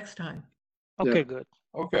some for next time. Okay, Yeah. good.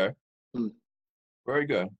 Okay. Very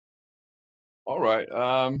good. All right.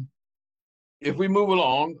 If we move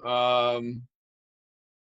along,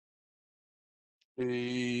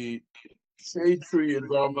 the Shade Tree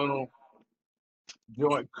Environmental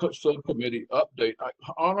Joint Subcommittee update.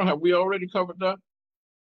 Arnold, have we already covered that?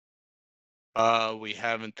 We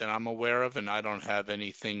haven't that I'm aware of, and I don't have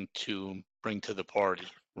anything to bring to the party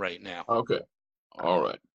right now. Okay. All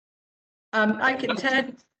right. I can,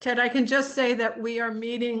 Ted, I can just say that we are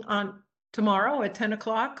meeting on tomorrow at 10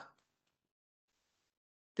 o'clock.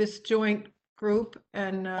 This joint group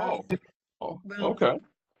and Oh, well, okay.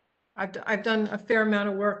 I've done a fair amount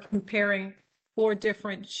of work comparing 4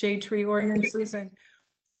 different shade tree ordinances and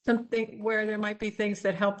something where there might be things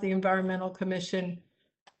that help the Environmental Commission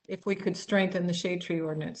if we could strengthen the shade tree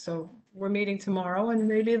ordinance. So we're meeting tomorrow and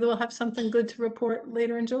maybe they'll have something good to report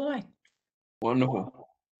later in July. Wonderful.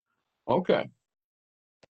 Okay.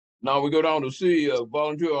 Now we go down to see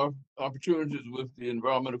volunteer opportunities with the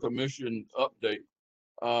Environmental Commission update.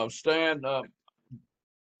 Stan,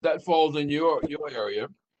 that falls in your area.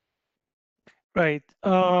 Right.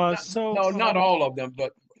 No, not Um, all of them,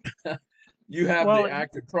 but you have well, the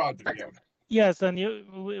active project. Yeah. yes, and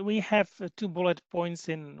we have 2 bullet points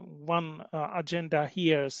in one agenda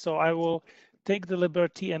here. So I will take the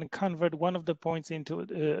liberty and convert one of the points into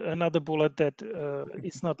another bullet that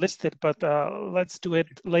is not listed, but let's do it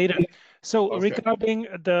later. So Okay. regarding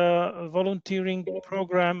the volunteering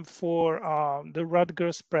program for the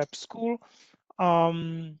Rutgers Prep School,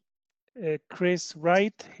 Chris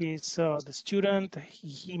Wright, he's the student,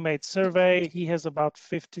 he made survey, he has about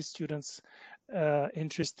 50 students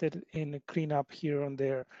interested in cleanup here and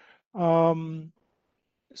there.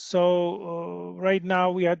 So right now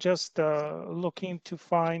we are just looking to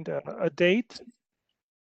find a date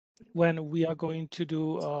when we are going to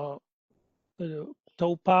do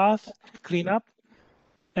towpath cleanup,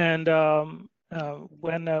 and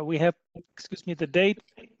when we have, excuse me, the date,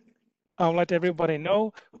 I'll let everybody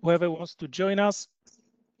know. Whoever wants to join us,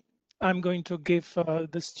 I'm going to give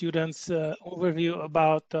the students overview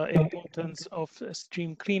about the importance of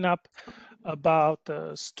stream cleanup, about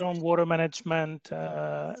stormwater management,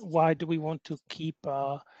 why do we want to keep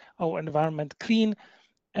our environment clean,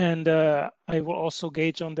 and I will also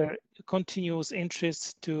gauge on their continuous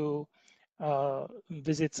interest to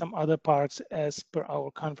visit some other parks as per our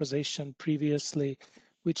conversation previously,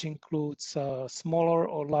 which includes smaller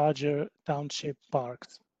or larger township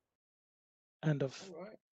parks. End of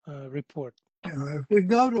report. You know, if we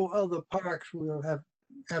go to other parks, we'll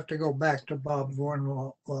have to go back to Bob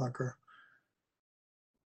Vornlocker,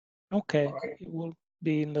 Okay, it will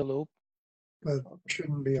be in the loop. but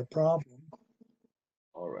shouldn't be a problem.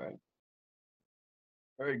 All right.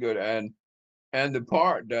 Very good. And the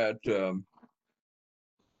part that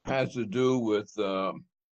has to do with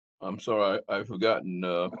I'm sorry, I've forgotten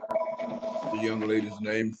the young lady's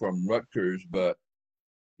name from Rutgers, but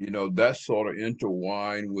you know, that's sort of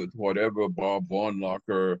intertwined with whatever Bob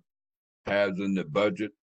Vornlocker has in the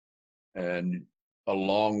budget. And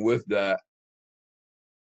along with that,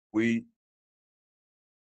 we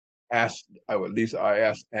asked, or at least I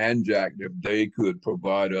asked ANJAC if they could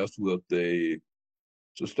provide us with a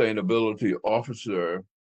sustainability officer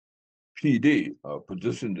PD,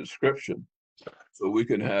 position description, so we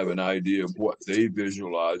can have an idea of what they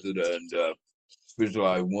visualize it and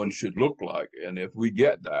visualize one should look like. And if we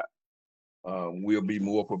get that, we'll be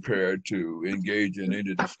more prepared to engage in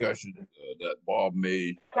any discussion that Bob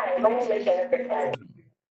made.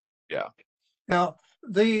 Yeah. Now,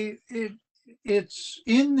 it's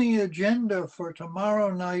in the agenda for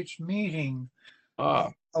tomorrow night's meeting.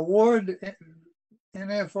 Award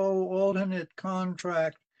NFO alternate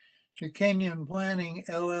contract to Kenyon Planning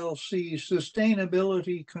LLC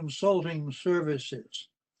Sustainability Consulting Services.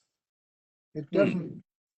 It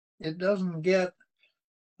doesn't get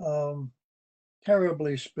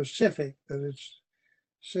terribly specific, but it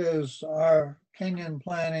says our Kenyon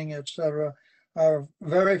Planning, etc., are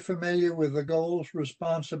very familiar with the goals,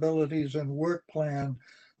 responsibilities, and work plan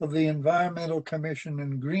of the Environmental Commission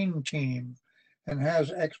and Green Team, and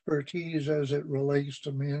has expertise as it relates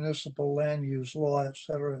to municipal land use law, et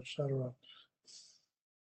cetera, et cetera.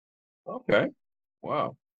 Okay.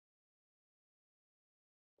 Wow.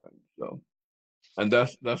 So, and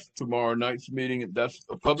that's tomorrow night's meeting. That's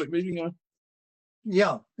a public meeting, huh?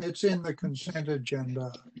 Yeah, it's in the consent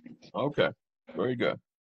agenda. Okay. Very good.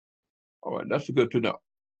 All right, that's good to know.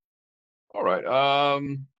 All right.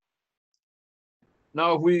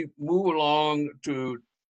 Now if we move along to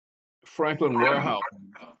Franklin Warehouse,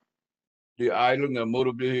 the idling of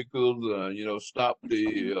motor vehicles, you know, stop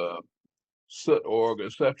the soot org,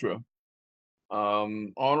 etc.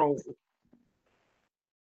 Arnold,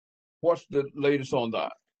 what's the latest on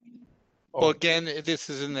that? Well, again, this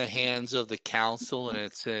is in the hands of the council, and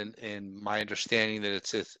it's in my understanding that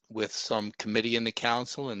it's with some committee in the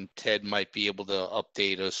council, and Ted might be able to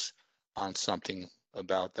update us on something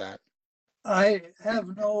about that. I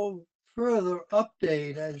have no further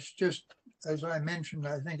update. As I mentioned,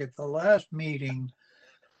 I think at the last meeting,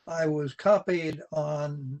 I was copied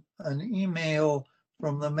on an email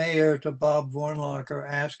from the mayor to Bob Vornlocker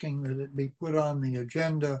asking that it be put on the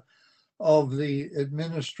agenda of the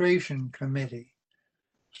administration committee.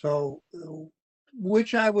 So,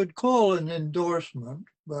 which I would call an endorsement,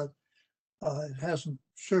 but it hasn't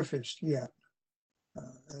surfaced yet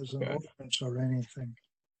as an ordinance or anything.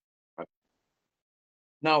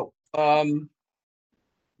 Now,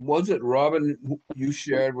 was it Robin, you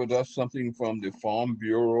shared with us something from the Farm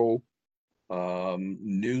Bureau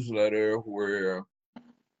newsletter where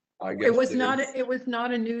I guess it was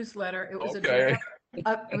not a newsletter. It was a draft.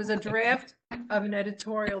 It was a draft of an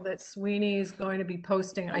editorial that Sweeney is going to be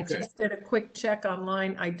posting. I just did a quick check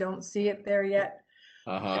online. I don't see it there yet.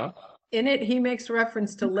 In it, he makes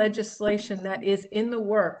reference to legislation that is in the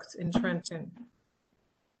works in Trenton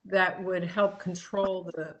that would help control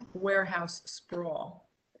the warehouse sprawl.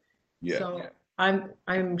 Yeah. So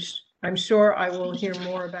I'm sure I will hear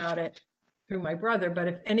more about it through my brother, but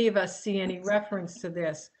if any of us see any reference to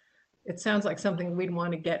this, it sounds like something we'd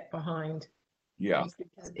want to get behind. Yeah.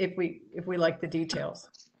 If we like the details.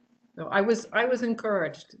 So I was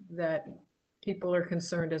encouraged that people are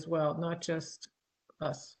concerned as well, not just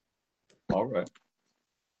us. All right.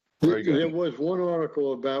 Very good. There was one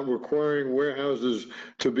article about requiring warehouses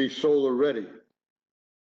to be solar ready.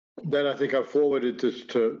 That I think I forwarded this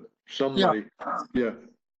to somebody. Yeah.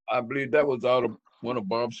 I believe that was out of one of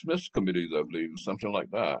Bob Smith's committees, I believe, something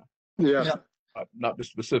like that. Yeah. Not the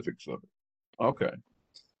specifics of it. Okay.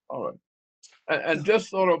 All right. And just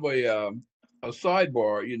sort of a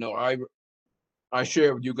sidebar, you know, I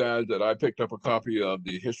shared with you guys that I picked up a copy of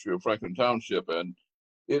the history of Franklin Township, and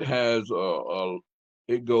it has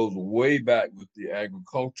it goes way back with the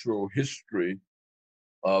agricultural history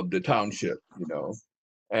of the township, you know,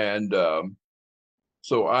 and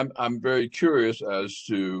so I'm very curious as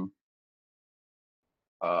to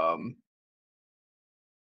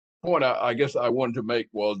point I guess I wanted to make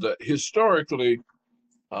was that historically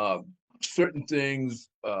certain things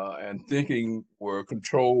and thinking were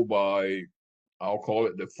controlled by, I'll call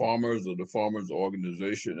it the farmers or the farmers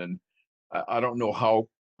organization, and I don't know how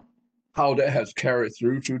that has carried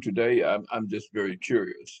through to today. I'm just very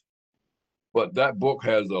curious. But that book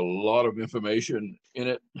has a lot of information in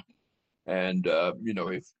it, and you know,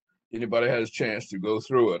 if anybody has a chance to go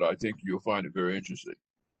through it, I think you'll find it very interesting.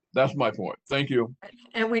 That's my point. Thank you.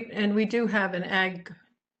 And we do have an ag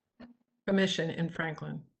commission in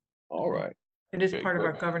Franklin. All right. It is part of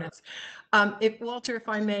our governance. Walter, if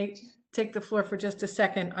I may take the floor for just a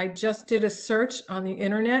second, I just did a search on the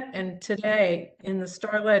internet, and today in the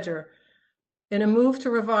Star Ledger, in a move to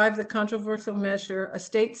revive the controversial measure, a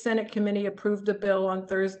state Senate committee approved a bill on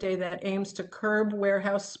Thursday that aims to curb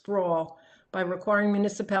warehouse sprawl by requiring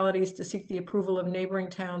municipalities to seek the approval of neighboring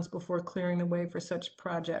towns before clearing the way for such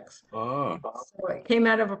projects. So it came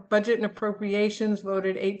out of a budget and appropriations,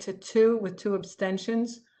 voted 8-2 with 2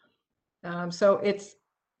 abstentions. So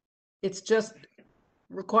it's just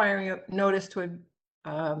requiring a notice to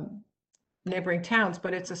neighboring towns,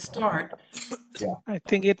 but it's a start. Yeah, I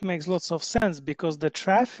think it makes lots of sense because the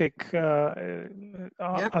traffic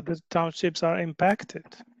other townships are impacted.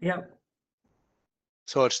 Yep.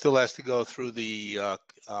 So it still has to go through the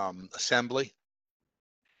assembly?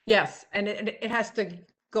 Yes, and it has to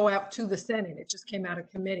go out to the Senate. It just came out of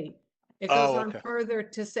committee. It goes on further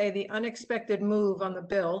to say the unexpected move on the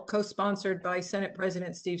bill, co-sponsored by Senate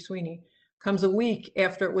President Steve Sweeney, comes a week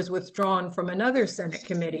after it was withdrawn from another Senate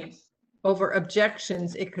committee over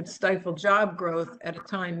objections it could stifle job growth at a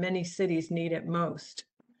time many cities need it most.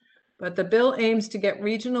 But the bill aims to get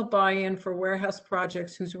regional buy-in for warehouse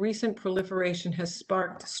projects whose recent proliferation has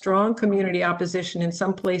sparked strong community opposition in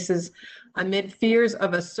some places amid fears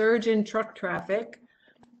of a surge in truck traffic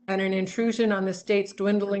and an intrusion on the state's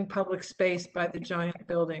dwindling public space by the giant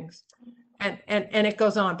buildings. And it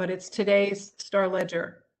goes on, but it's today's Star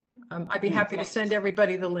Ledger. I'd be happy to send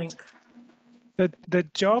everybody the link. The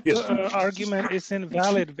job argument is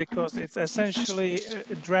invalid because it's essentially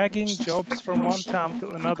dragging jobs from one town to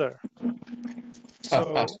another.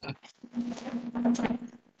 So,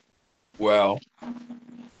 well,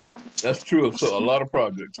 that's true of a lot of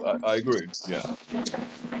projects. I agree. Yeah.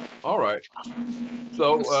 All right.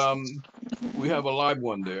 So we have a live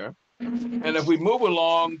one there. And if we move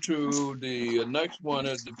along to the next one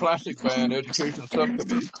is the Plastic Ban Education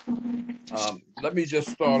Subcommittee. Let me just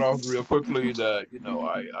start off real quickly that, you know,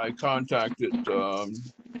 I contacted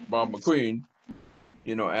Bob McQueen,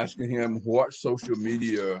 you know, asking him what social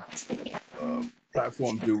media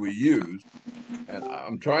platforms do we use. And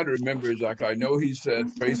I'm trying to remember exactly. I know he said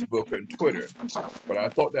Facebook and Twitter, but I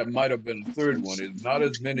thought that might have been the third one. It's not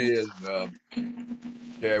as many as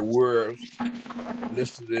there were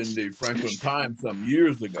listed in the Franklin Times some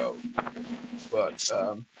years ago. But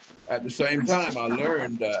at the same time, I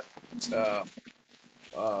learned that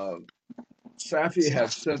Safi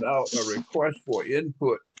has sent out a request for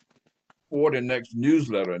input for the next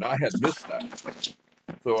newsletter, and I had missed that.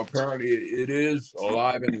 So apparently it is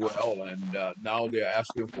alive and well, and now they're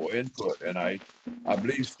asking for input. And I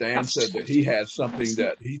believe Stan said that he had something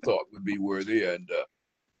that he thought would be worthy, and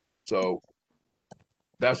so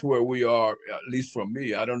that's where we are, at least for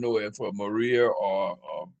me. I don't know if Maria or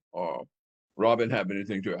Robin have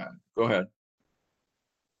anything to add. Go ahead.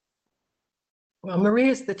 Well,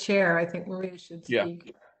 Maria's the chair. I think Maria should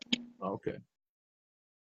speak. Yeah. Okay.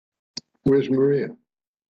 Where's Maria?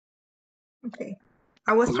 Okay.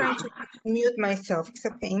 I was trying to mute myself. It's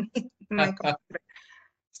a pain in my computer.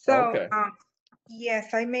 So, okay.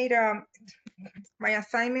 Yes, I made my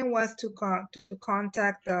assignment was to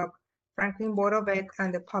contact the Franklin Board of Ed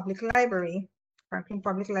and the Public Library, Franklin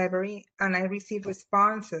Public Library, and I received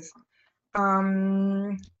responses.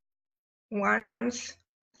 Once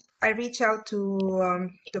I reached out to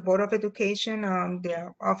the Board of Education,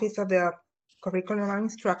 the Office of the Curriculum and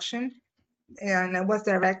Instruction, and I was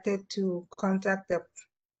directed to contact the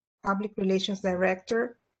Public Relations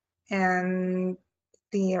Director, and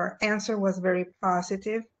their answer was very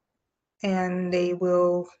positive. and they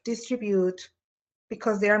will distribute,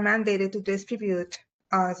 because they are mandated to distribute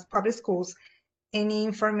as public schools, any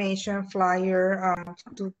information flyer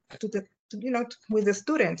to the with the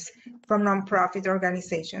students from nonprofit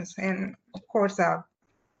organizations, and of course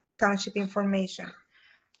township information.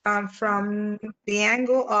 From the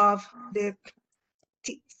angle of the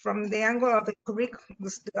curriculum,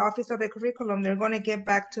 the office of the curriculum, they're going to get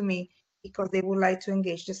back to me because they would like to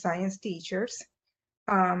engage the science teachers.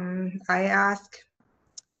 I asked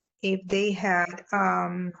if they had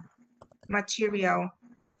material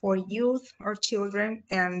for youth or children,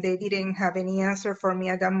 and they didn't have any answer for me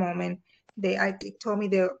at that moment. They told me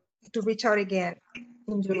to reach out again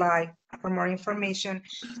in July for more information,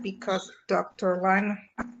 because Dr.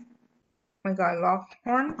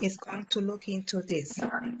 Lockhorn is going to look into this.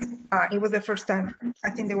 It was the first time I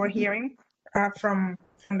think they were hearing from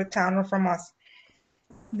the town or from us.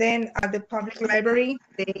 Then at the public library,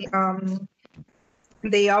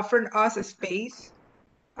 they offered us a space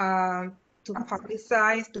to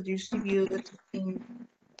publicize, to distribute in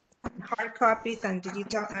hard copies and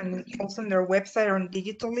digital, and also on their website or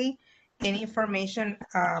digitally, any information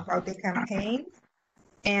about the campaign.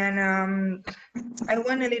 And I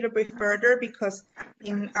went a little bit further, because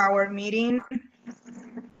in our meeting,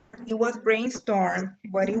 it was brainstormed,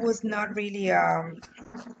 but it was not really a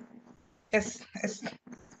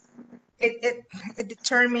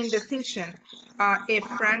determined decision. If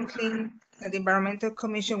Franklin, the Environmental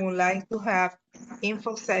Commission, would like to have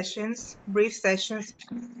info sessions, brief sessions,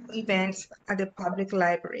 events at the public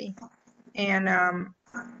library. And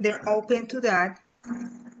they're open to that,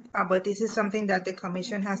 but this is something that the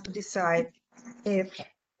commission has to decide if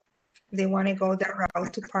they want to go that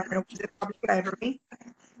route, to partner with the public library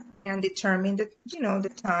and determine the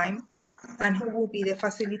time and who will be the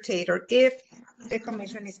facilitator if the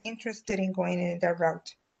commission is interested in going in that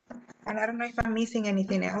route. And I don't know if I'm missing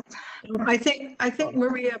anything else. I think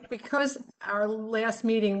Maria, because our last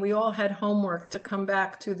meeting, we all had homework to come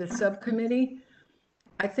back to the subcommittee.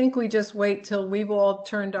 I think we just wait till we've all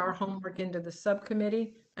turned our homework into the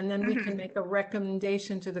subcommittee, and then we can make a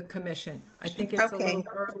recommendation to the commission. I think it's a little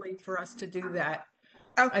early for us to do that.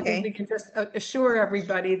 I think we can just assure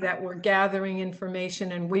everybody that we're gathering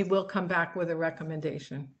information, and we will come back with a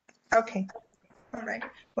recommendation. Okay. All right.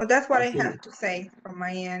 Well, that's what I have to say from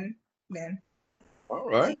my end then. All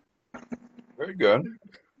right. Very good.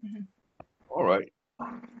 All right.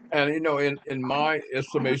 And, in my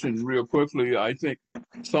estimation, real quickly, I think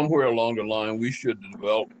somewhere along the line, we should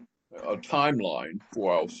develop a timeline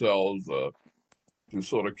for ourselves to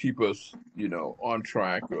sort of keep us, on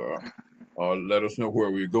track, or let us know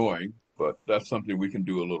where we're going. But that's something we can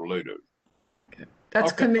do a little later.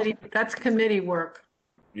 That's committee work.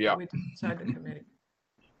 Yeah. We decide the committee.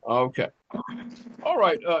 Okay. All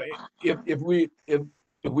right. If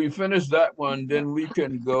we finish that one, then we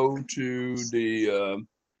can go to the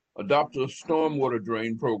adopt a stormwater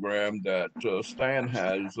drain program that Stan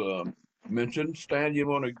has mentioned. Stan, you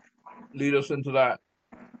want to lead us into that?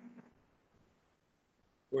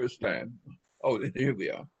 Where's Stan? Oh, here we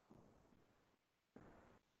are.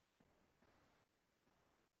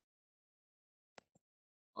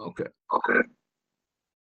 Okay. Okay.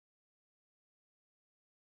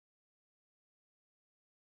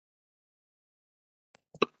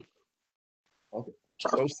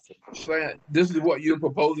 So, Stan, this is what you're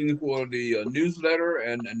proposing for the newsletter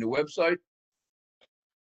and the website?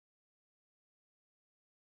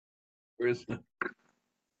 Where's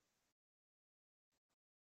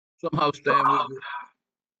somehow, Stan,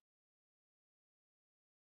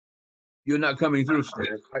 you're not coming through,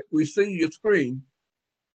 Stan. We see your screen.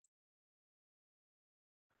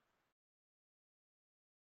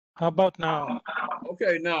 How about now?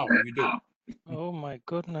 Okay, now we do. Oh my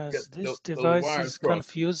goodness, Yeah, this those device wires is crossed.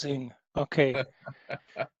 confusing. Okay.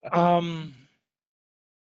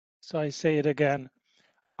 So I say it again.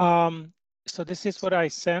 So this is what I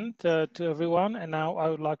sent to everyone, and now I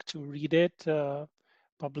would like to read it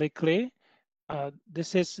publicly.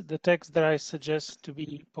 This is the text that I suggest to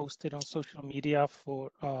be posted on social media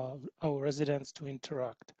for our residents to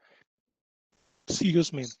interact.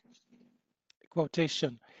 Excuse me.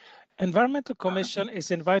 Quotation. Environmental Commission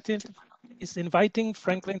is inviting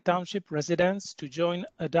Franklin Township residents to join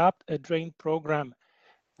Adopt a Drain program.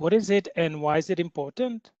 What is it and why is it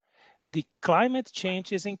important? The climate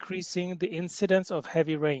change is increasing the incidence of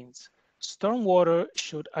heavy rains. Stormwater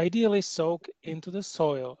should ideally soak into the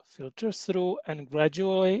soil, filter through, and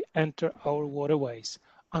gradually enter our waterways.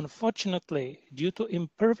 Unfortunately, due to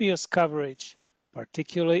impervious coverage,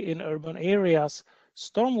 particularly in urban areas,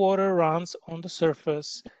 stormwater runs on the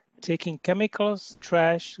surface taking chemicals,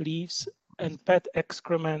 trash, leaves, and pet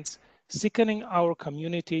excrements, sickening our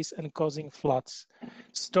communities and causing floods.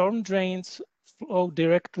 Storm drains flow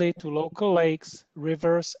directly to local lakes,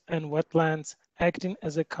 rivers, and wetlands, acting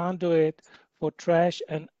as a conduit for trash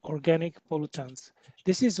and organic pollutants.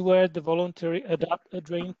 This is where the voluntary Adopt a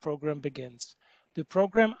Drain program begins. The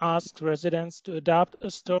program asks residents to adopt a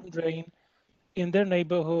storm drain in their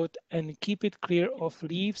neighborhood and keep it clear of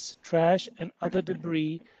leaves, trash, and other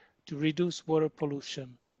debris to reduce water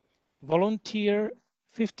pollution. Volunteer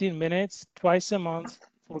 15 minutes twice a month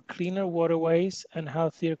for cleaner waterways and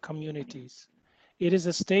healthier communities. It is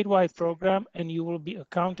a statewide program, and you will be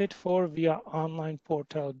accounted for via online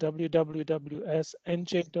portal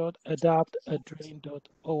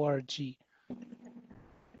www.nj.adoptadrain.org.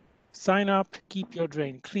 Sign up, keep your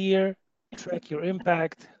drain clear, track your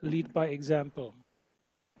impact, lead by example.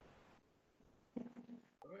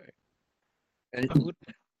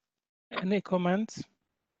 Any comments?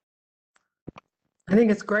 I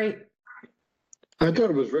think it's great. I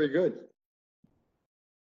thought it was very good.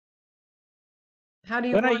 How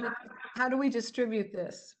do how do we distribute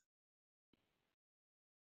this?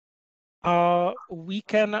 We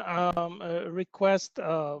can request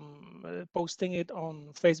posting it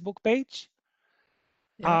on Facebook page.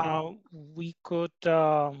 Yeah. We could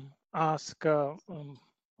ask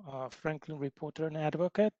Franklin Reporter and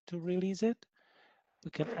Advocate to release it.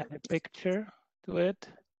 We can add a picture to it.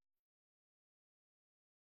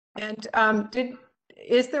 And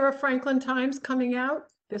is there a Franklin Times coming out?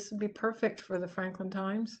 This would be perfect for the Franklin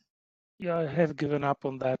Times. Yeah, I have given up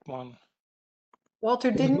on that one. Walter,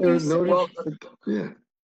 didn't you So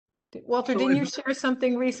didn't you share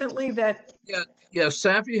something recently that? Yeah,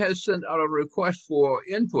 Safi has sent out a request for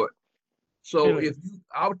input. So Really?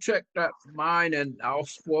 I'll check that mine and I'll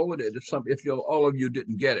forward it if all of you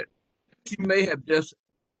didn't get it. She may have just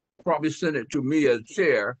probably sent it to me as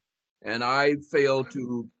chair, and I failed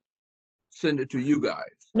to send it to you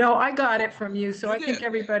guys. No, I got it from you, so You I think did?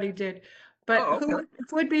 everybody did. But Oh, okay. who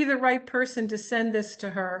would be the right person to send this to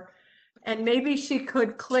her? And maybe she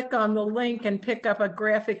could click on the link and pick up a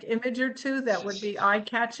graphic image or two that would be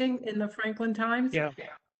eye-catching in the Franklin Times. Yeah.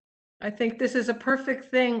 I think this is a perfect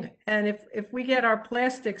thing. And if we get our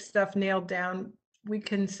plastic stuff nailed down, we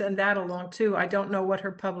can send that along too. I don't know what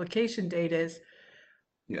her publication date is.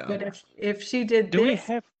 Yeah. But if she did Do this.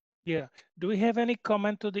 do we have any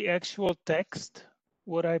comment to the actual text,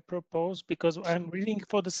 what I propose? Because I'm reading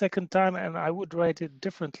for the second time and I would write it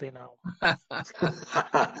differently now.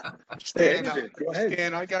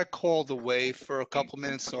 Stan, I got called away for a couple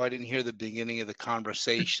minutes, so I didn't hear the beginning of the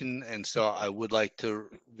conversation, and so I would like to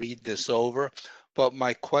read this over. But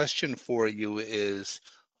my question for you is,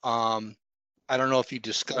 I don't know if you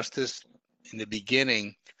discussed this in the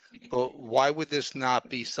beginning, but why would this not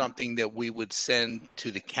be something that we would send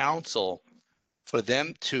to the council for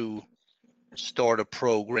them to start a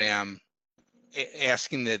program,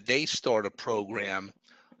 asking that they start a program,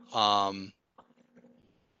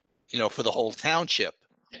 for the whole township,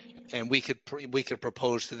 and we could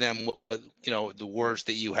propose to them, the words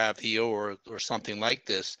that you have here or something like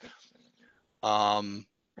this. I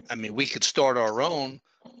mean, we could start our own,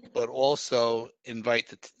 but also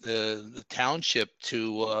invite the township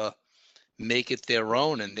to make it their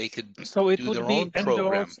own, and they could do their own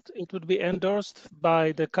program. It would be endorsed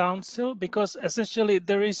by the council, because essentially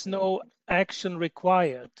there is no action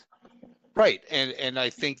required. Right, and I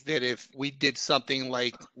think that if we did something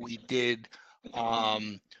like we did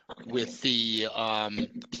with the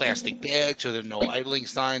plastic bags or the no idling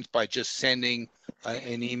signs, by just sending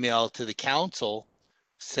an email to the council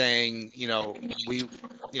saying,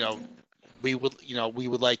 we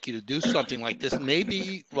would like you to do something like this.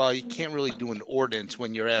 Maybe, well, you can't really do an ordinance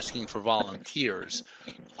when you're asking for volunteers.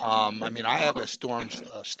 I mean, I have a storm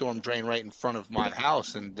drain right in front of my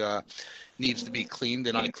house, and needs to be cleaned,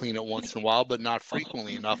 and I clean it once in a while, but not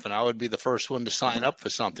frequently enough. And I would be the first one to sign up for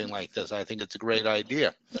something like this. I think it's a great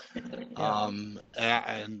idea. And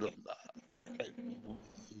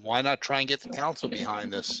why not try and get the council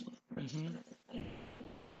behind this? Mm-hmm.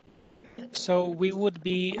 So we would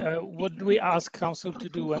be, what do we ask council to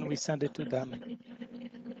do when we send it to them?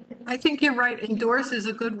 I think you're right. Endorse is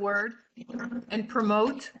a good word, and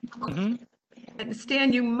promote. Mm-hmm. And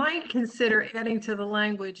Stan, you might consider adding to the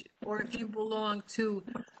language, or if you belong to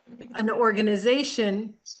an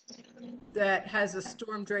organization that has a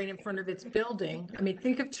storm drain in front of its building. I mean,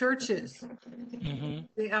 think of churches.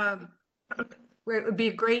 Mm-hmm. Where it would be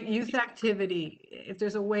a great youth activity. If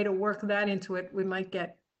there's a way to work that into it, we might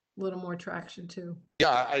get a little more traction too.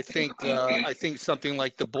 Yeah, I think something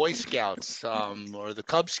like the Boy Scouts or the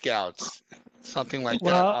Cub Scouts, Something like that.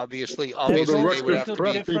 Well, Obviously, that they would goes have into to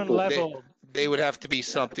be. different level. They would have to be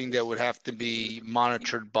something that would have to be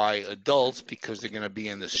monitored by adults because they're going to be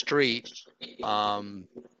in the street.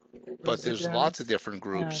 But there's lots of different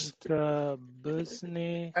groups. And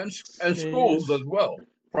business and schools as well,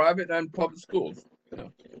 private and public schools. Yeah.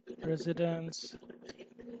 Residents,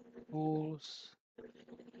 schools,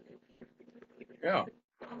 Yeah.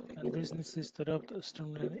 and businesses that adopt a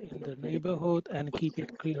stream in the neighborhood and keep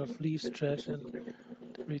it clear of leaves, trash, and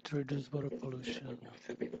debris to reduce water pollution.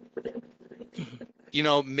 You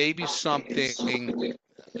know, maybe something.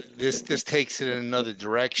 This takes it in another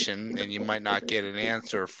direction, and you might not get an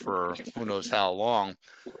answer for who knows how long.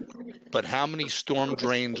 But how many storm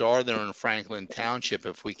drains are there in Franklin Township?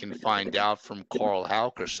 If we can find out from Carl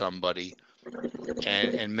Hauk or somebody,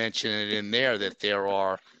 and mention it in there that there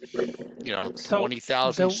are,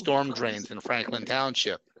 20,000 storm drains in Franklin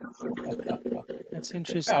Township. That's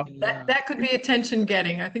interesting. That could be attention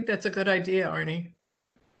getting. I think that's a good idea, Arnie.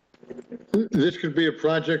 This could be a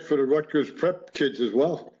project for the Rutgers prep kids as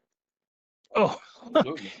well. Oh,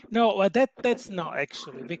 no, that's not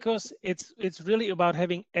actually, because it's really about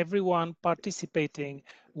having everyone participating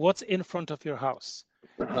what's in front of your house,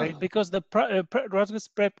 right? Because the Rutgers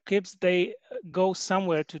prep kids, they go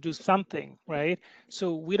somewhere to do something, right?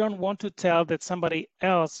 So we don't want to tell that somebody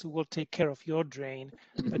else will take care of your drain,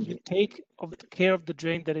 but you take care of the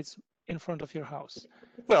drain that is in front of your house.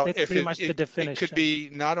 Well, that's pretty much the definition. It could be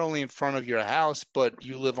not only in front of your house, but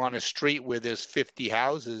you live on a street where there's 50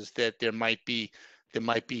 houses, that there might be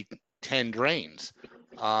 10 drains,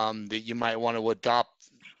 that you might want to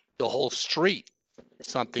adopt the whole street,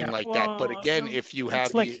 something like that. But again, if you have,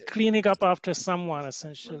 it's like cleaning up after someone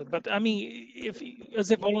essentially. But I mean, if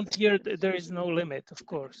as a volunteer, there is no limit, of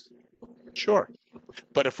course. Sure,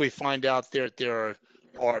 but if we find out there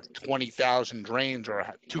are 20,000 drains or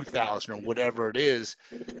 2,000 or whatever it is,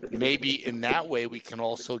 maybe in that way we can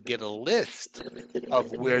also get a list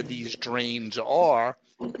of where these drains are,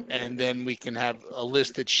 and then we can have a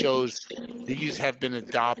list that shows these have been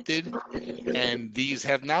adopted and these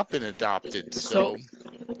have not been adopted. So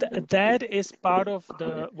that is part of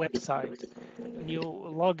the website. When you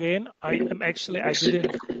log in, I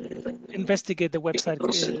didn't investigate the website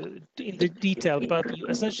in the detail, but you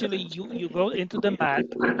go into the map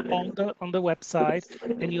on the website,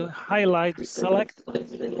 and you select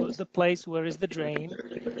the place where is the drain,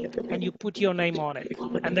 and you put your name on it.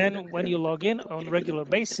 And then when you log in on a regular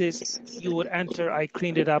basis, you would enter, I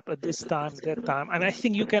cleaned it up at this time, that time. And I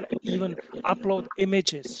think you can even upload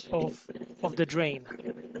images of the drain.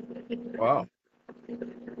 Wow.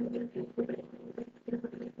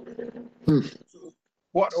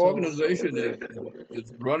 What organization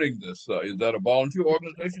is running this? Is that a volunteer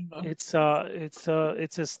organization? Huh? It's a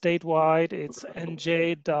statewide. It's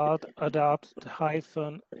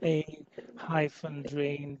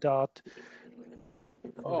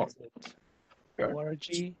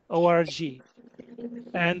nj.adopt-a-drain.org.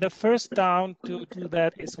 And the first town to do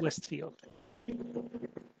that is Westfield.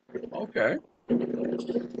 Okay.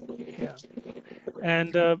 Yeah.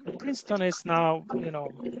 And Princeton is now,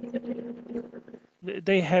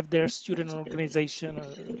 they have their student organization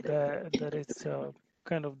that it's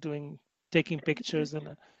kind of taking pictures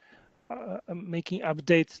and making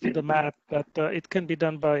updates to the map, but it can be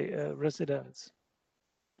done by residents.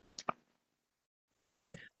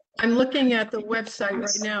 I'm looking at the website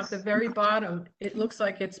right now at the very bottom. It looks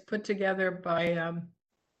like it's put together by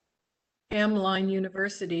Amline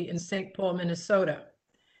University in St. Paul, Minnesota.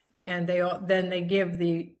 And then they give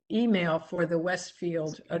the email for the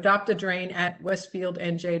Westfield,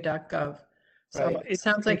 adopt-a-drain@westfieldnj.gov. So Right. it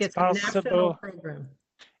sounds like it's a national program.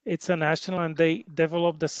 It's a national, and they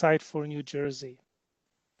developed the site for New Jersey.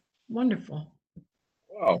 Wonderful.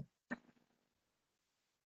 Wow.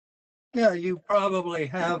 Yeah, you probably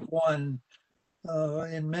have one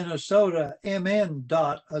in Minnesota,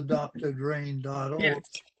 mn.adoptadrain.org. Yeah.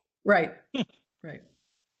 Right. Right.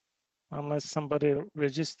 Unless somebody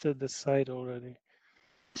registered the site already.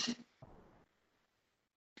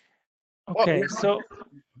 Okay, so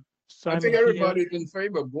I think everybody's in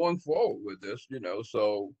favor of going forward with this,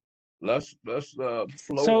 so let's flow.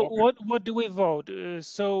 So what do we vote?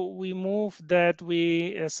 So we move that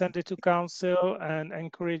we send it to council and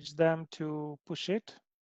encourage them to push it?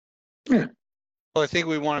 Yeah. Well, I think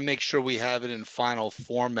we want to make sure we have it in final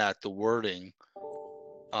format, the wording.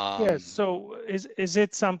 Yeah, so is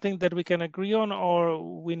it something that we can agree on, or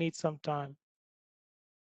we need some time?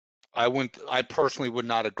 I personally would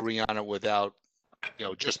not agree on it without,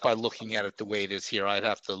 just by looking at it the way it is here. I'd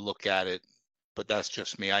have to look at it, but that's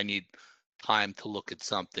just me. I need time to look at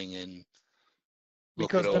something and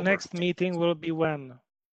look Because it the over. next meeting will be when?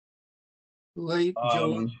 Late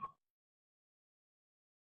July.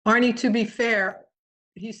 Arnie, to be fair,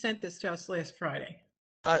 he sent this to us last Friday.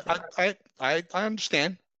 I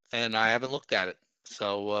understand, and I haven't looked at it,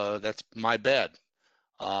 so that's my bad.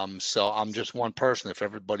 So I'm just one person. If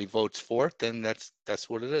everybody votes for it, then that's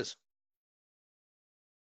what it is.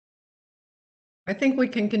 I think we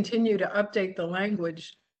can continue to update the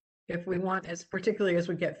language if we want, particularly as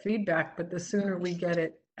we get feedback, but the sooner we get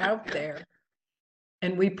it out there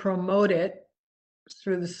and we promote it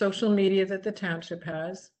through the social media that the township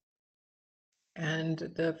has and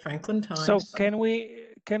the Franklin So Times. can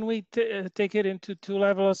we take it into two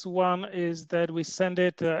levels? One is that we send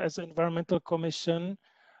it as environmental commission,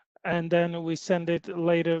 and then we send it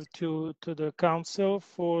later to the council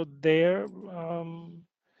for their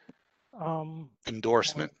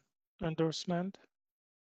Endorsement. endorsement.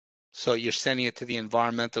 So you're sending it to the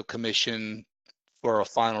environmental commission for a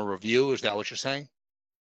final review. Is that what you're saying?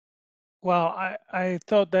 Well, I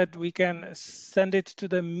thought that we can send it to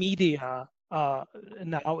the media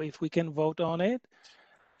now if we can vote on it,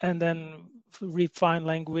 and then refine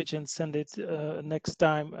language and send it next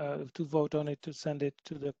time to vote on it, to send it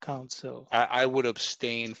to the council. I would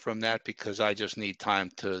abstain from that because I just need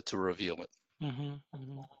time to review it.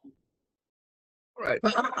 Right.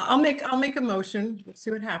 Well, I'll make a motion. Let's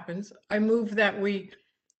see what happens. I move that we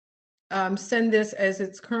send this as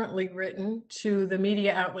it's currently written to the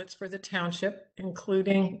media outlets for the township,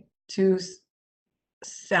 including to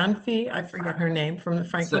Sanfi, I forget her name, from the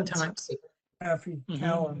Franklin Times.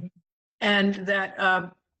 Callan. And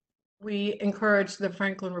that we encourage the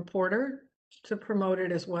Franklin Reporter to promote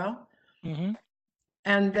it as well.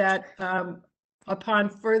 And that upon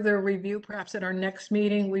further review, perhaps at our next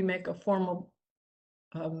meeting, we make a formal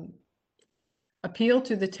appeal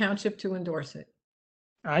to the township to endorse it.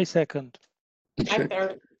 I second. I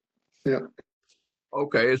third. Yeah.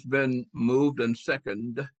 Okay, it's been moved and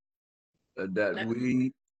second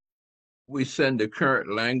that we send the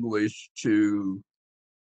current language to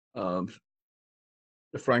the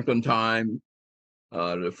Franklin Times,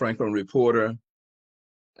 the Franklin Reporter,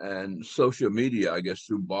 and social media, I guess,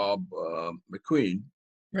 through Bob McQueen.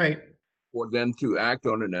 Right. For them to act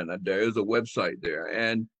on it, and there is a website there,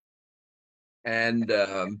 and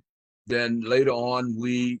then later on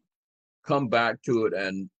we come back to it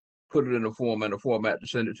and put it in a format to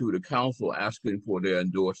send it to the council, asking for their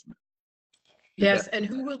endorsement. Yes, and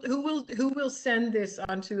who will send this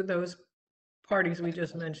on to those parties we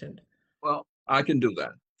just mentioned? Well, I can do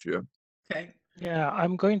that, sure. Okay. Yeah,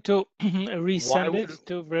 I'm going to resend it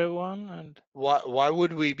to everyone. And why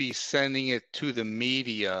would we be sending it to the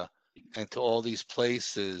media and to all these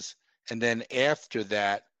places, and then after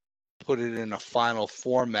that put it in a final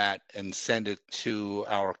format and send it to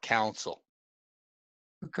our council?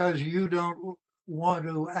 Because you don't want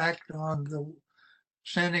to act on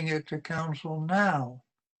sending it to council now.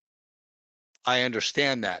 I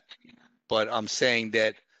understand that, but I'm saying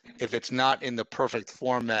that if it's not in the perfect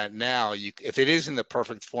format now, if it is in the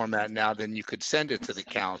perfect format now, then you could send it to the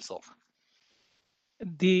council.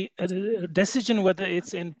 the decision whether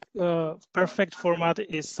it's in perfect format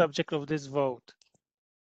is subject of this vote.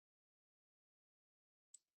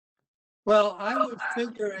 Well, I was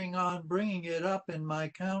figuring on bringing it up in my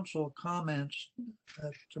council comments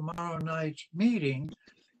at tomorrow night's meeting,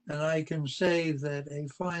 and I can say that a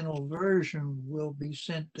final version will be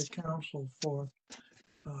sent to council for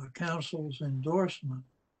council's endorsement.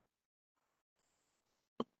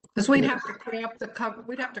 Because we'd have to craft the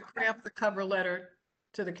cover letter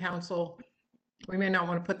to the council. We may not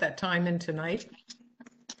want to put that time in tonight.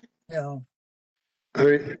 Yeah. I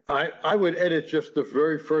mean, I would edit just the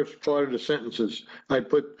very first part of the sentences. I'd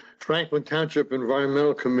put Franklin Township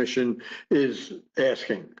Environmental Commission is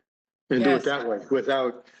asking, and do Yes. it that way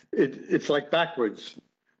without, it's like backwards.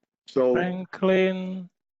 So Franklin.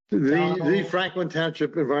 the Franklin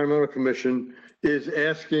Township Environmental Commission is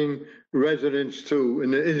asking residents to,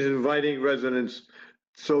 and is inviting residents.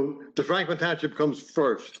 So the Franklin Township comes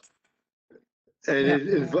first.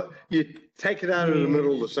 And you take it out of the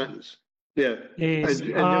middle of the sentence. Yeah, and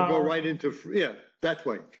you'll go right into, yeah, that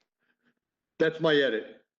way. That's my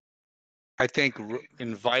edit. I think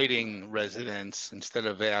inviting residents instead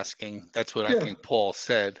of asking, that's what I think Paul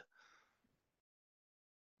said.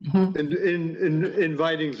 And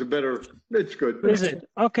inviting's a better, it's good. Is it?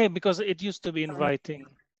 Okay, because it used to be inviting.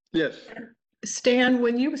 Yes. Stan,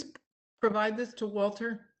 when you provide this to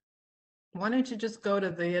Walter, why don't you just go to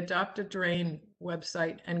the Adopt a Drain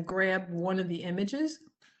website and grab one of the images?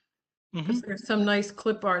 Because there's some nice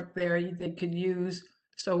clip art there they could use.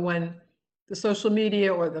 So when the social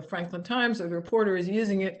media or the Franklin Times or the reporter is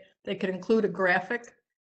using it, they could include a graphic.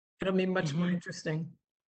 It'll be much more interesting.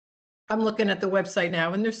 I'm looking at the website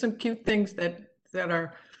now, and there's some cute things that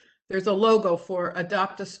are, there's a logo for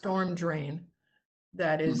Adopt a Storm Drain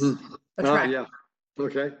that is attractive. Yeah,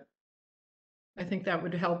 okay. I think that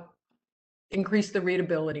would help increase the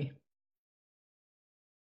readability.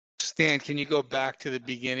 Stan, can you go back to the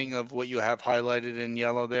beginning of what you have highlighted in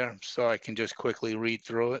yellow there, so I can just quickly read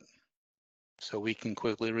through it? So we can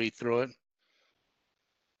quickly read through it.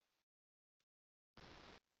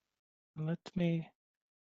 Let me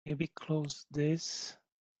maybe close this.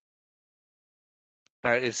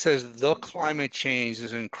 All right, it says the climate change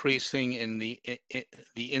is increasing in the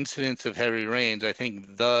incidence of heavy rains. I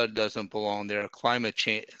think the doesn't belong there. Climate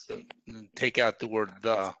change, take out the word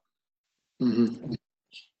the.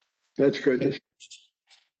 That's good.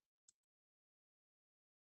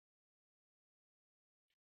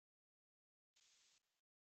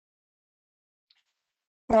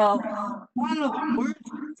 Well, one of the words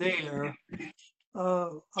there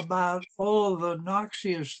about all of the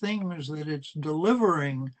noxious things that it's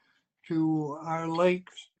delivering to our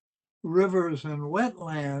lakes, rivers, and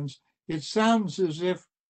wetlands, it sounds as if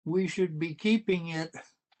we should be keeping it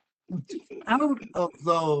out of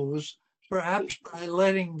those, perhaps by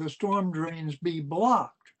letting the storm drains be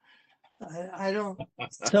blocked. I don't.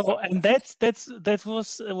 So, and that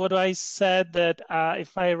was what I said, that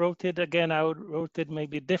if I wrote it again, I would wrote it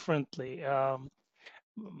maybe differently,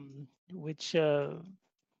 which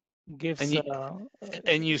gives.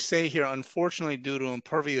 And you say here, unfortunately, due to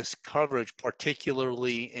impervious coverage,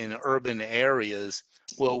 particularly in urban areas,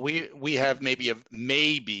 well, we have maybe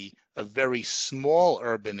a very small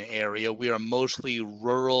urban area. We are mostly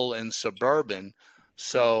rural and suburban.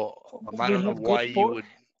 So I don't know why you would.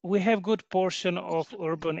 We have good portion of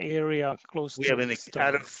urban area close to. We have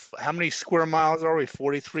out of how many square miles are we?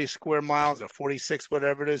 43 square miles or 46,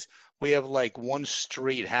 whatever it is. We have like one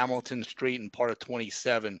street, Hamilton Street, and part of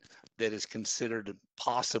 27 that is considered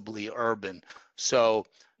possibly urban. So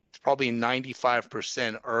it's probably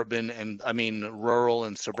 95% urban, and I mean rural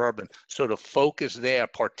and suburban. So to focus there,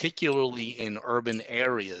 particularly in urban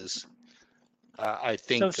areas, I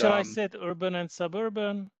think. So shall I say urban and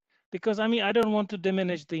suburban? Because I mean, I don't want to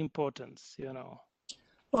diminish the importance, you know.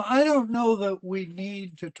 Well, I don't know that we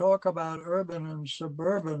need to talk about urban and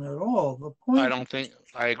suburban at all. The point. I don't think,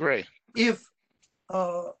 I agree. If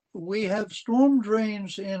we have storm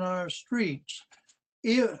drains in our streets,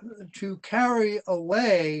 to carry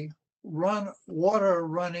away water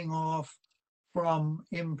running off from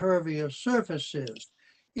impervious surfaces.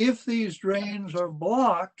 If these drains are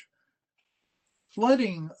blocked,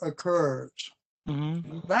 flooding occurs.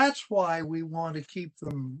 That's why we want to keep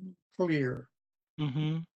them clear,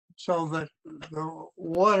 so that the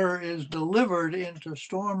water is delivered into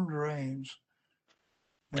storm drains.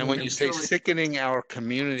 And when you say sickening our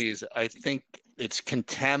communities, I think it's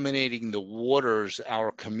contaminating the waters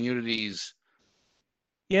our communities.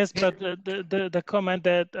 Yes, but the comment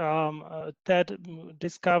that Ted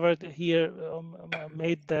discovered here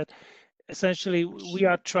made that essentially we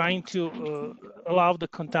are trying to allow the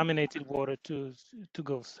contaminated water to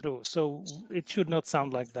go through. So it should not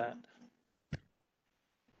sound like that.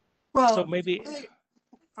 Well, so maybe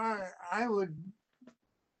I would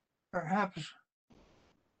perhaps.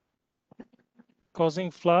 Causing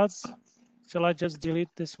floods. Shall I just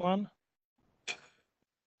delete this one?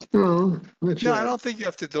 No, I don't think you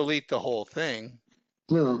have to delete the whole thing.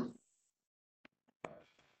 No.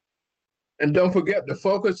 And don't forget, the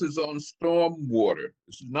focus is on storm water.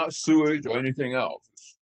 This is not sewage or anything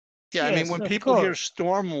else. Yeah, I mean, when people hear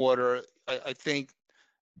stormwater, I think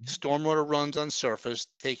stormwater runs on surface,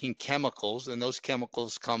 taking chemicals, and those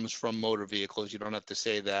chemicals comes from motor vehicles. You don't have to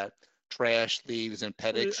say that. Trash, leaves, and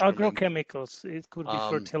pet excrement. Agrochemicals. It could be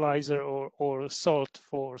fertilizer or salt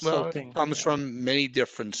for salting. It comes from many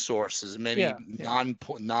different sources, many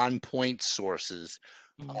non-point sources.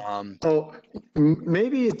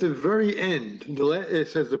 Maybe at the very end, it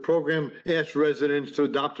says the program asks residents to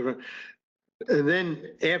adopt it. And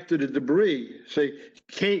then after the debris, say,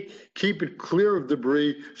 keep it clear of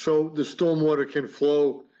debris so the stormwater can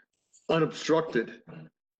flow unobstructed.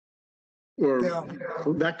 Or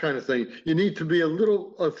that kind of thing. You need to be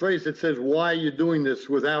a phrase that says why you're doing this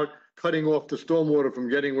without cutting off the stormwater from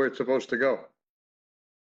getting where it's supposed to go.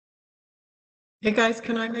 Hey guys,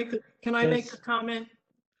 can I make a comment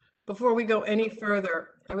before we go any further?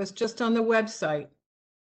 I was just on the website,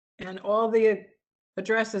 and all the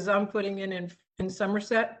addresses I'm putting in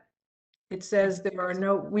Somerset, it says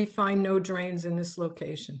we find no drains in this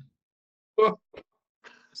location.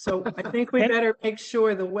 So I think we And- better make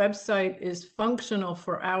sure the website is functional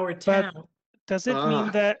for our town. Does it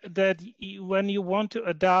mean when you want to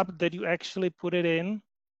adopt that you actually put it in?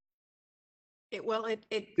 It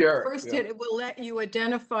Sure, first yeah. it will let you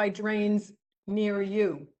identify drains near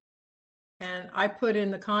you. And I put in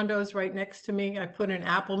the condos right next to me. I put in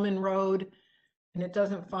Appleman Road, and it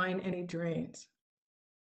doesn't find any drains.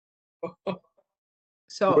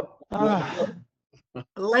 So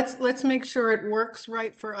let's make sure it works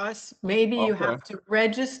right for us. Maybe you Okay. have to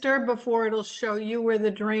register before it'll show you where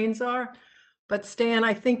the drains are. But Stan,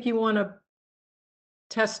 I think you want to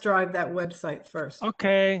test drive that website first.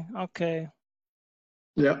 Okay.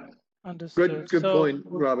 Yeah, Understood. good So, point,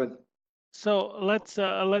 Robin. So let's do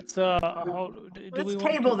Let's we want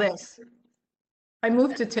table to? this. I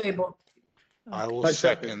move to table. I will I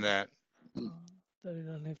second. second that. That we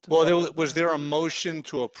don't have to Well, vote. was there a motion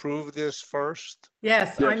to approve this first?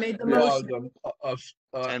 Yes, I Yes. made the Well, motion.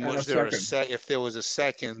 And and was a there a second. if there was a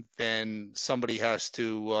second, then somebody has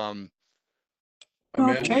to, No,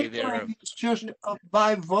 Amend. tabling is just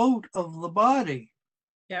by vote of the body.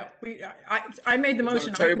 Yeah, I made the We're gonna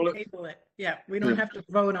motion. I table can it? table it. Yeah, we don't Yeah. have to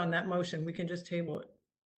vote on that motion. We can just table it.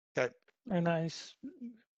 And if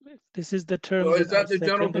this is the term. So is then I that the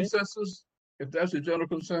general second it. consensus? If that's the general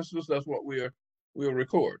consensus, that's what we'll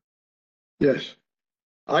record. Yes.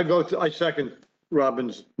 I second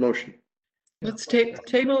Robin's motion. Let's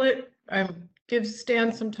table it. Give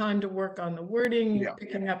Stan some time to work on the wording, Yeah.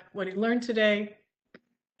 picking up what he learned today,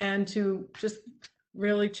 and to just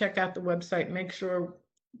really check out the website, make sure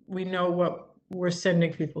we know what we're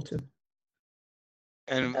sending people to.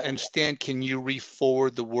 and Stan, can you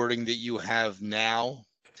re-forward the wording that you have now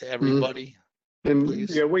to everybody? And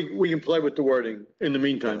Please. yeah, we can play with the wording in the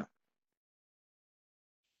meantime.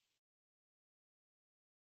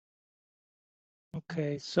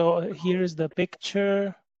 Okay, so here is the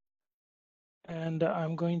picture, and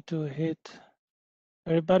I'm going to hit.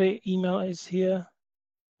 Everybody, email is here.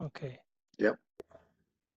 Okay. Yep.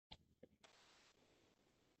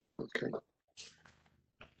 Okay.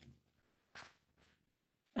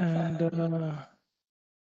 And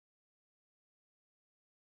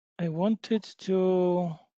I wanted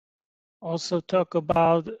to also talk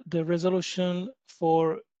about the resolution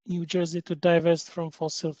for New Jersey to divest from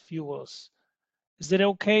fossil fuels. Is it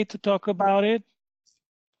okay to talk about it?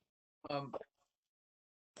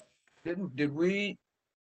 Did we?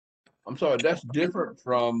 I'm sorry, that's different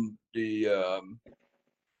from the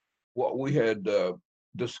what we had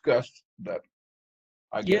discussed that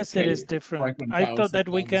I guess. Yes, it is different. Franklin I thought that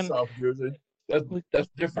Township we down in can. South Jersey. That's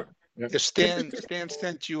different. Yeah. Stan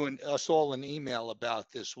sent you and us all an email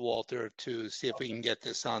about this, Walter, to see if we can get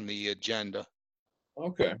this on the agenda.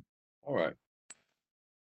 Okay, all right.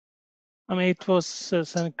 I mean, it was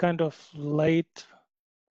some kind of late,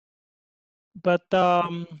 but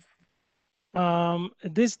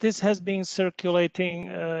this has been circulating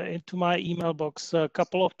into my email box a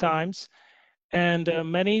couple of times, and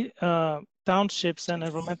many townships and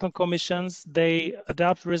environmental commissions, they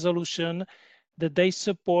adopt resolution that they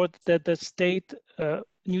support that the state,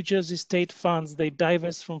 New Jersey state funds, they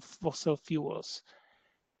divest from fossil fuels.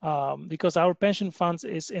 Because our pension funds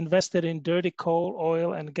is invested in dirty coal,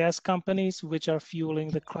 oil, and gas companies, which are fueling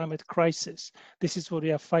the climate crisis. This is what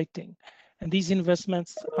we are fighting. And these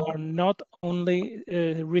investments are not only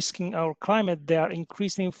risking our climate, they are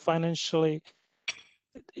increasingly financially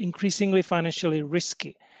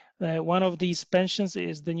risky. One of these pensions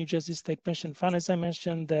is the New Jersey State Pension Fund, as I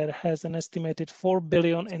mentioned, that has an estimated $4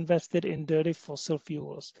 billion invested in dirty fossil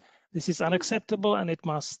fuels. This is unacceptable and it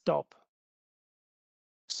must stop.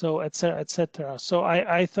 So, et cetera. So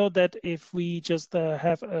I thought that if we just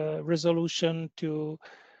have a resolution to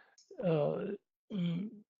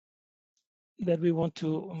that we want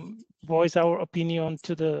to voice our opinion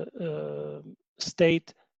to the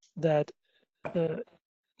state that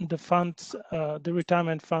the funds, the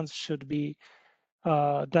retirement funds should be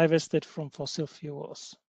divested from fossil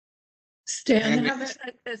fuels. Stan,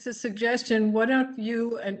 as a suggestion, why don't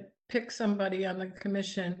you and pick somebody on the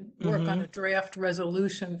commission, work on a draft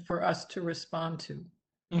resolution for us to respond to.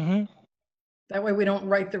 That way we don't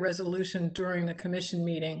write the resolution during the commission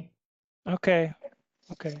meeting. Okay.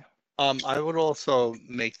 I would also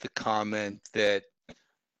make the comment that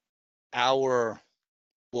what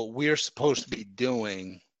we're supposed to be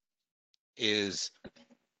doing is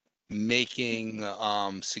making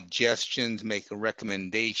suggestions, making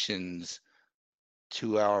recommendations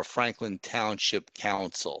to our Franklin Township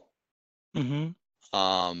Council. And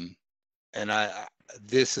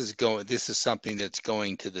this is something that's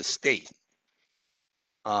going to the state.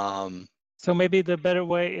 So maybe the better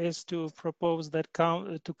way is to propose that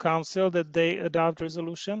to council that they adopt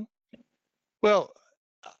resolution. Well,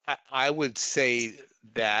 I would say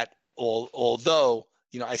that although,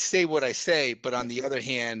 you know, I say what I say, but on the other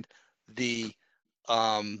hand, the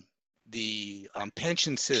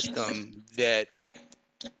pension system that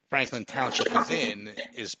Franklin Township is in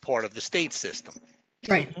is part of the state system.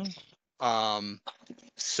 Right.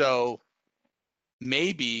 So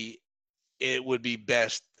maybe it would be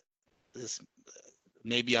best,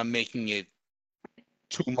 maybe I'm making it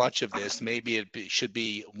too much of this. Maybe it should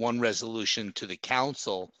be one resolution to the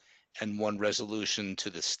council and one resolution to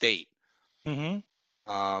the state.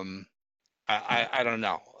 I don't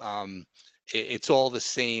know. It's all the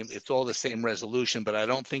same. It's all the same resolution, but I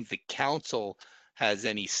don't think the council has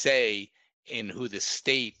any say in who the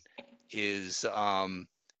state is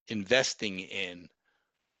investing in.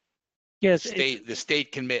 Yes, The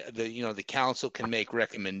state can make the council can make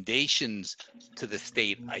recommendations to the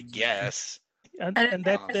state, I guess. And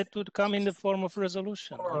that would come in the form of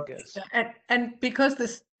resolution, I guess. And because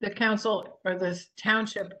the council or this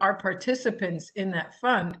township are participants in that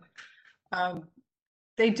fund,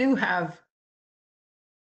 they do have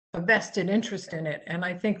a vested interest in it. And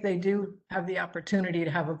I think they do have the opportunity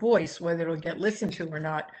to have a voice, whether it'll get listened to or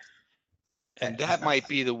not. And that might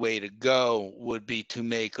be the way to go, would be to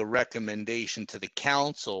make a recommendation to the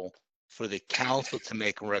council, for the council to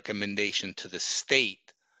make a recommendation to the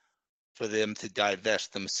state, for them to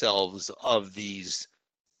divest themselves of these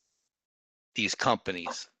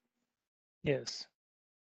companies. Yes.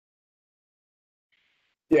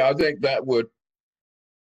 Yeah, I think that would,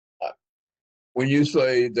 when you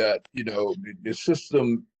say that, you know, the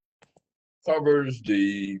system covers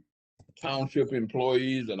the township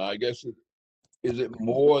employees, and I guess is it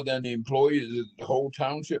more than the employees? Is it the whole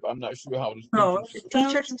township? I'm not sure how this. No, the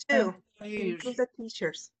teachers too. It includes the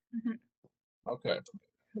teachers. Okay.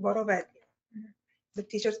 The bottom of it. The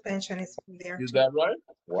teacher's pension is there. Is that right?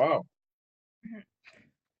 Wow.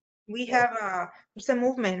 We have there's a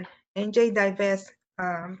movement, NJ Divest,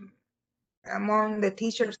 among the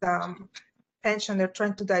teachers pension. They're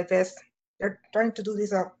trying to divest. They're trying to do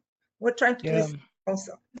this. We're trying to do this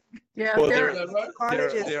also. Yeah, Well,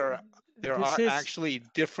 colleges. there are actually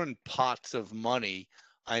different pots of money.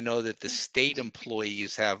 I know that the state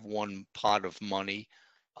employees have one pot of money.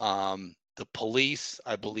 The police,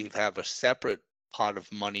 I believe, have a separate pot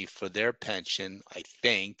of money for their pension, I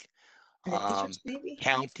think.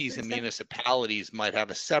 Counties and municipalities might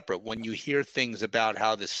have a separate. When you hear things about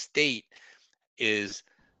how the state is,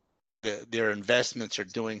 their investments are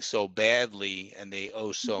doing so badly and they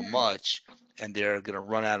owe so much and they're going to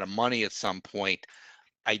run out of money at some point,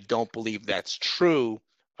 I don't believe that's true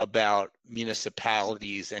about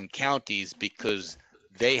municipalities and counties, because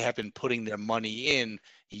they have been putting their money in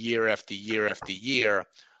year after year after year,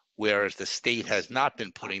 whereas the state has not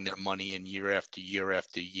been putting their money in year after year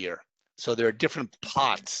after year. So there are different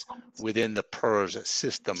pots within the PERS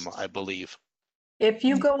system, I believe. If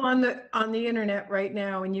you go on the internet right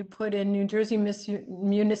now and you put in New Jersey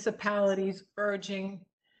municipalities urging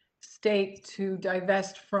state to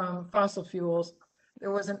divest from fossil fuels,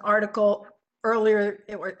 there was an article earlier.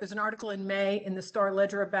 It was an article in May in the Star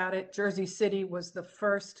Ledger about it. Jersey City was the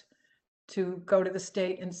first to go to the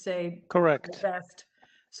state and say correct. Divest.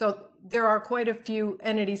 So there are quite a few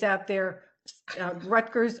entities out there. A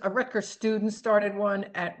Rutgers student started one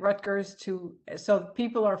at Rutgers so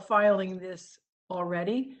people are filing this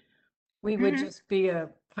already. We would just be a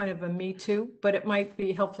kind of a me too, but it might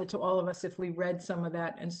be helpful to all of us if we read some of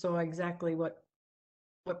that and saw exactly what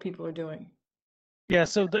people are doing. Yeah,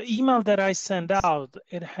 so the email that I send out,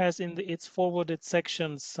 it has in its forwarded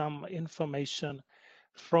section some information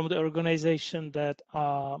from the organization that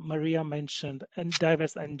Maria mentioned, and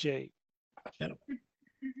Divest NJ.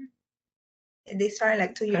 They started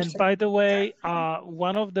like 2 years and by the way,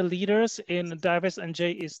 one of the leaders in Divest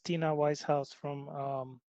NJ is Tina Weishaus from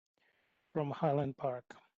Highland Park.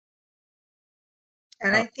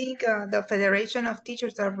 And I think the Federation of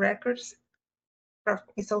Teachers of Records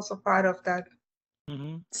is also part of that.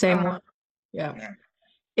 Same one. Yeah.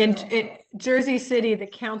 In Jersey City, the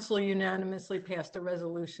council unanimously passed a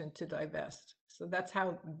resolution to divest. So that's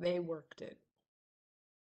how they worked it.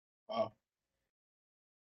 Wow.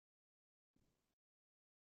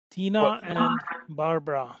 Tina and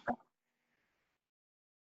Barbara.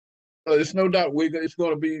 There's no doubt we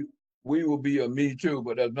will be a me too,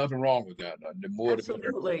 but there's nothing wrong with that. The more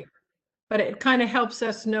absolutely. But it kind of helps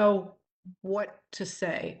us know what to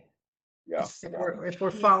say. Yeah. If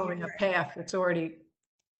we're following a path that's already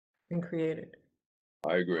been created.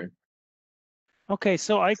 I agree. Okay,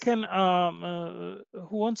 so I can,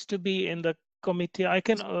 who wants to be in the committee? I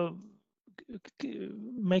can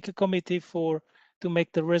make a committee to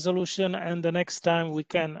make the resolution, and the next time we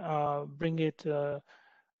can bring it to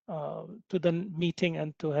the meeting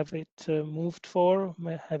and to have it moved for,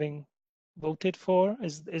 having voted for.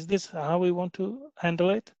 Is this how we want to handle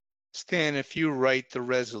it? Stan, if you write the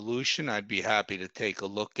resolution, I'd be happy to take a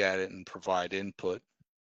look at it and provide input.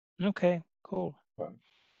 Okay, cool.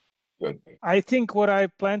 Good. I think what I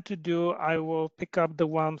plan to do, I will pick up the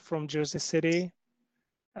one from Jersey City,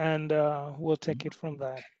 and we'll take it from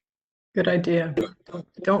there. Good idea.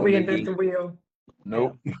 Don't reinvent the wheel.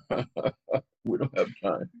 Nope. We don't have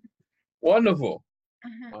time. Wonderful.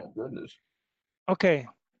 My goodness. Okay.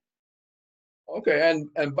 Okay,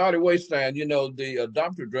 and by the way, Stan, you know, the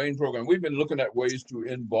Adopt a Drain program, we've been looking at ways to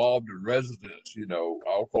involve the residents, you know,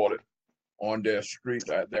 I'll call it, on their street,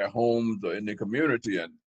 at their homes, or in the community.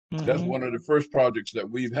 And that's one of the first projects that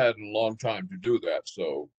we've had in a long time to do that.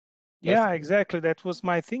 So yeah, exactly. That was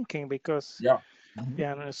my thinking, because yeah.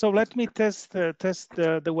 So let me test the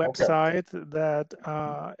website that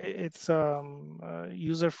it's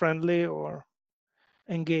user friendly or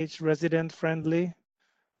engaged resident friendly,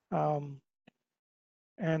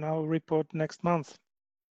 and I'll report next month.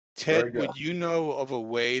 Ted, would you know of a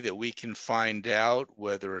way that we can find out,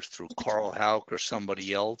 whether it's through Carl Hauk or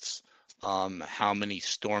somebody else, how many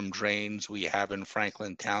storm drains we have in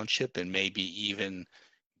Franklin Township, and maybe even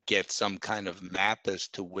get some kind of map as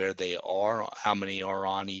to where they are, how many are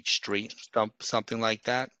on each street, something like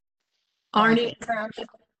that? Arnie,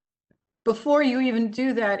 before you even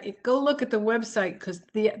do that, go look at the website, because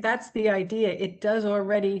that's the idea. It does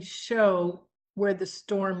already show where the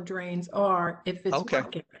storm drains are if it's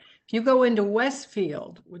working. If you go into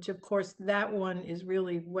Westfield, which of course that one is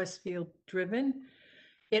really Westfield driven,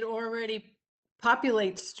 it already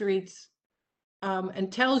populates streets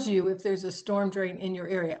and tells you if there's a storm drain in your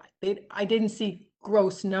area. I didn't see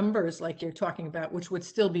gross numbers like you're talking about, which would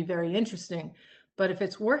still be very interesting. But if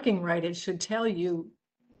it's working right, it should tell you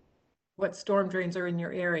what storm drains are in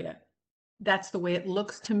your area. That's the way it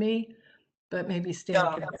looks to me, but maybe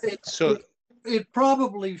Stan can. It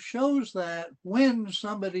probably shows that when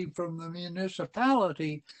somebody from the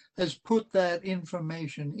municipality has put that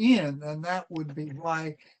information in, and that would be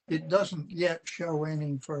why it doesn't yet show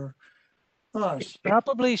any for us. It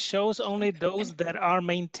probably shows only those that are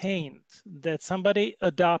maintained, that somebody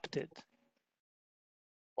adopted.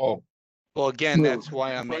 Oh. Well, again, that's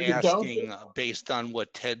why I'm asking, based on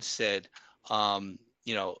what Ted said,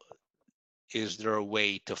 you know, is there a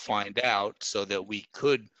way to find out so that we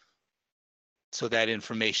could, so that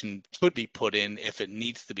information could be put in if it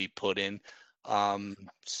needs to be put in,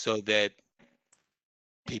 so that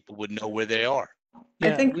people would know where they are?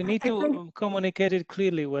 Yeah, we need to communicate it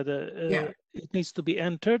clearly, whether it needs to be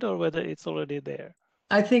entered or whether it's already there.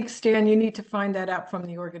 I think, Stan, you need to find that out from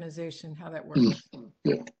the organization, how that works.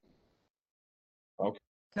 Okay.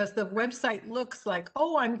 Because the website looks like,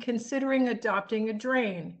 oh, I'm considering adopting a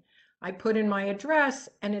drain. I put in my address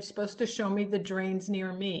and it's supposed to show me the drains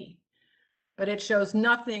near me. But it shows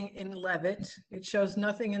nothing in Levitt. It shows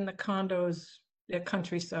nothing in the condos, the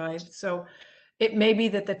countryside. So it may be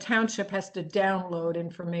that the township has to download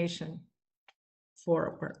information before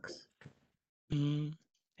it works.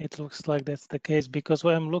 It looks like that's the case, because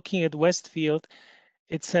when I'm looking at Westfield,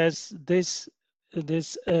 it says this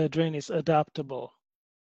drain is adoptable.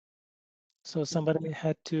 So somebody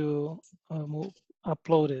had to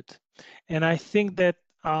upload it. And I think that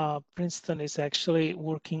Princeton is actually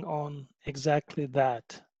working on exactly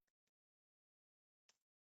that,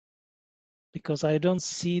 because I don't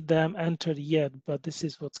see them entered yet, but this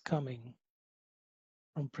is what's coming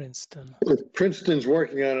from Princeton. If Princeton's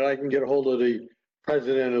working on it, I can get a hold of the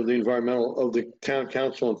president of the town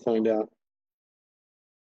council and find out.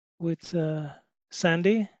 With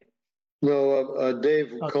Sandy? No,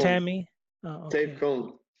 Dave. Oh, Cohn. Tammy? Oh, okay. Dave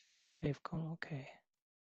Cohn. Dave Cohn, okay.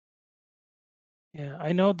 Yeah,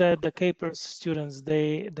 I know that the Capers students,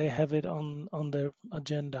 they have it on their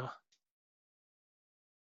agenda.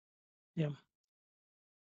 Yeah.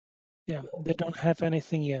 Yeah, they don't have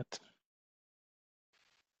anything yet.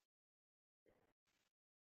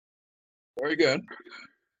 Very good.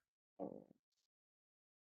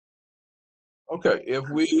 Okay, if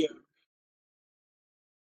we,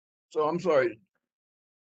 so I'm sorry.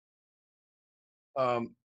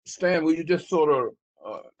 Stan, will you just sort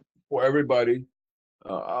of, for everybody,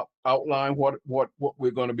 outline what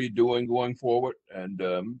we're going to be doing going forward, and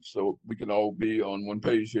so we can all be on one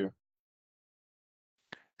page here.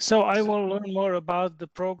 So I will learn more about the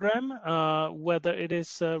program, whether it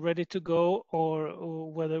is ready to go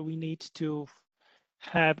or whether we need to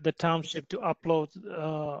have the township to upload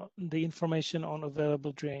the information on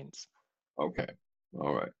available drains. Okay,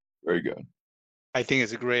 all right, very good. I think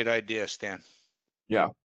it's a great idea, Stan. Yeah.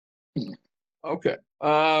 Okay.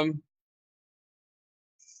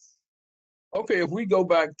 Okay, if we go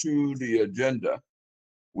back to the agenda,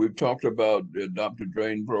 we've talked about the adopted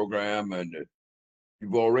drain program, and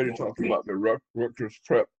you've already talked about the Rutgers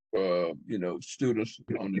Prep, students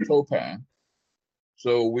on the towpath.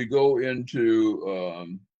 So we go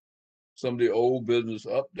into some of the old business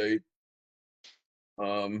update.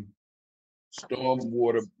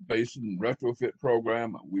 Stormwater basin retrofit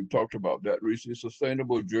program. We've talked about that recently.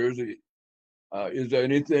 Sustainable Jersey. Is there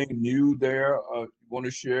anything new there you want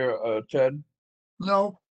to share, Ted?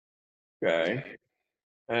 No, Okay.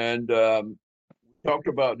 And talked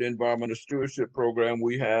about the environmental stewardship program.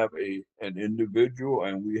 We have an individual,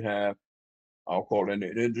 and we have, I'll call it an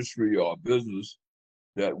industry or business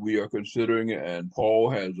that we are considering, and Paul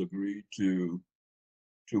has agreed to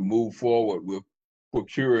move forward with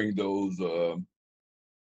procuring those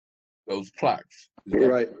plaques.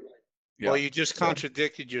 Right. Yeah. Well, you just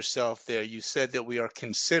contradicted yourself there. You said that we are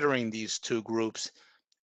considering these two groups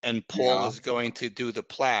and Paul Yeah. is going to do the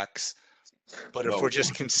plaques. But if No. we're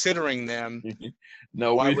just considering them,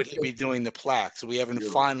 No, why would he be doing the plaques? We haven't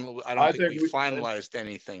I don't think we finalized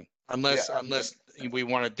anything unless we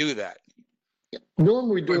want to do that.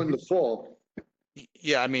 Normally we do it in the fall.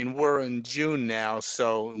 Yeah, I mean, we're in June now,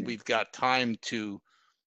 so we've got time to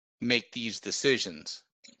make these decisions.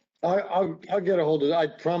 I'll get a hold of it. I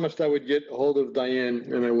promised I would get a hold of Diane,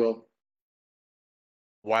 and I will.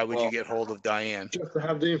 Why would you get hold of Diane? Just to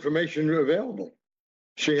have the information available.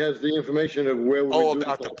 She has the information of where we. Oh,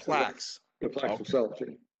 about the plaques. The plaques themselves.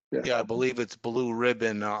 Yeah, I believe it's Blue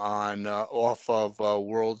Ribbon on off of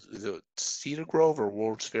is it Cedar Grove or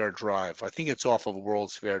World's Fair Drive? I think it's off of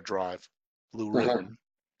World's Fair Drive. Blue Ribbon.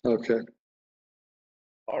 Okay.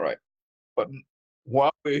 All right. But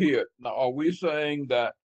while we're here, now are we saying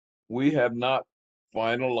that we have not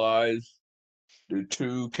finalized the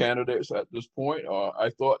two candidates at this point? Or I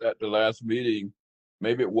thought at the last meeting,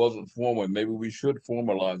 maybe it wasn't formal, maybe we should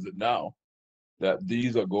formalize it now, that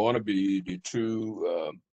these are going to be the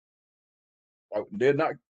two, they've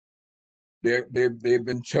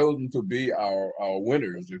been chosen to be our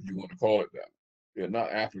winners, if you want to call it that. They're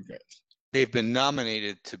not applicants. They've been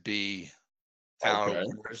nominated to be our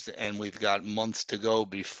winners, and we've got months to go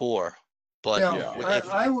before. But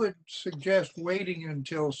I would suggest waiting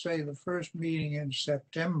until, say, the first meeting in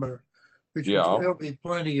September, which will still be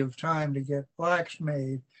plenty of time to get plaques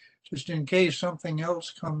made, just in case something else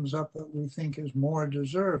comes up that we think is more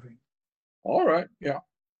deserving. All right, yeah.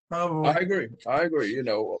 Probably. I agree,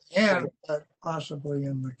 And possibly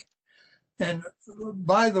and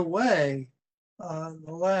by the way, the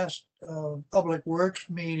last Public Works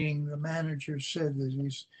meeting, the manager said that he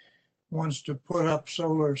wants to put up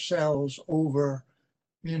solar cells over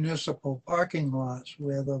municipal parking lots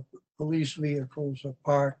where the police vehicles are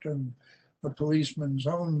parked and the policeman's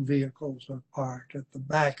own vehicles are parked at the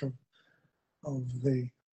back of the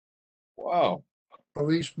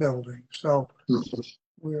police building. So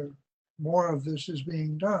more of this is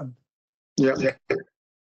being done. Yeah.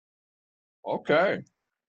 Okay.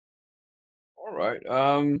 All right.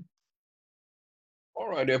 All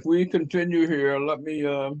right. If we continue here, let me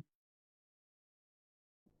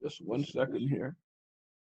just 1 second here.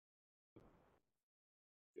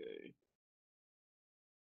 Okay.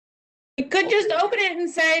 We could just open it and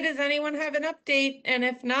say, does anyone have an update? And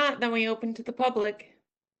if not, then we open to the public.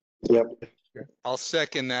 Yep. I'll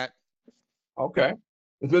second that. Okay.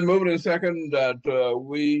 It's been moving in second that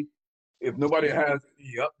if nobody has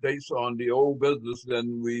any updates on the old business,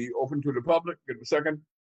 then we open to the public. Get a second.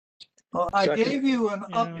 I gave you an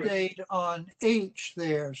update on H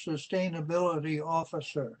there, Sustainability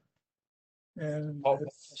Officer. And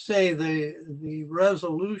say the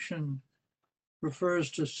resolution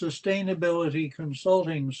refers to Sustainability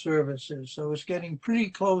Consulting Services. So it's getting pretty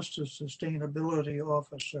close to Sustainability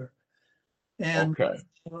Officer. And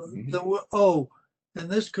and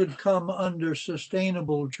this could come under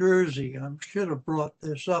Sustainable Jersey. I should have brought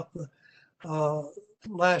this up.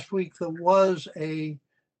 Last week there was a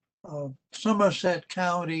Somerset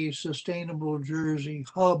County Sustainable Jersey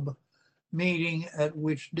Hub meeting at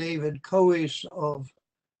which David Coase of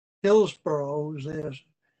Hillsborough,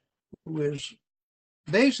 who is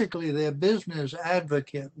basically their business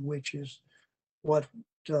advocate, which is what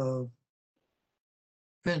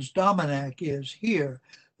Vince Dominack is here,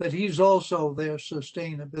 but he's also their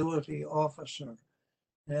sustainability officer.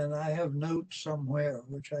 And I have notes somewhere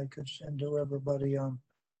which I could send to everybody on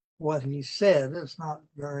what he said. It's not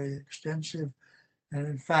very extensive. And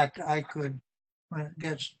in fact, I could, when it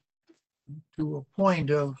gets to a point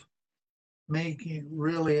of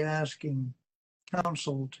really asking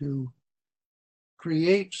council to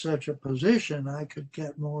create such a position, I could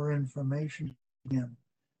get more information in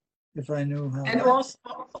if I knew how. And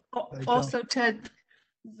don't. also Ted,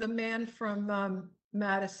 the man from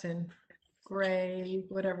Madison, Gray,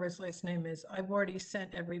 whatever his last name is, I've already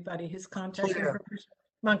sent everybody his contact Montclair. information.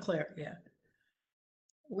 Montclair, yeah.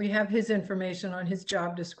 We have his information on his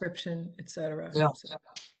job description, et cetera. Yeah. So,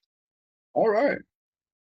 All right.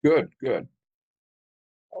 Good, good.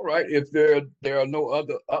 All right, if there are no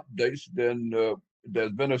other updates, then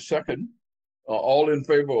there's been a second. All in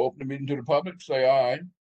favor of opening the meeting to the public, say aye.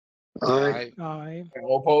 Aye. Aye.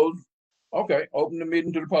 All opposed? Okay, open the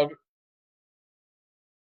meeting to the public.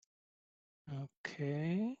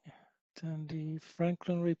 Okay. Then the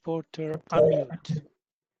Franklin reporter unmute.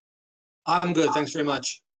 I'm good. Thanks very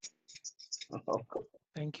much.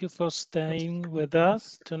 Thank you for staying with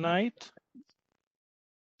us tonight.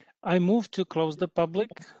 I move to close the public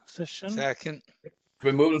session. Second.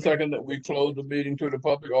 We move the second that we close the meeting to the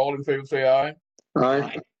public. All in favor, say aye.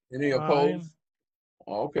 Aye. Any opposed?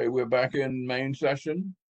 Okay, we're back in main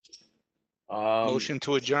session. Motion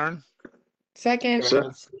to adjourn. Second.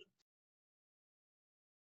 So-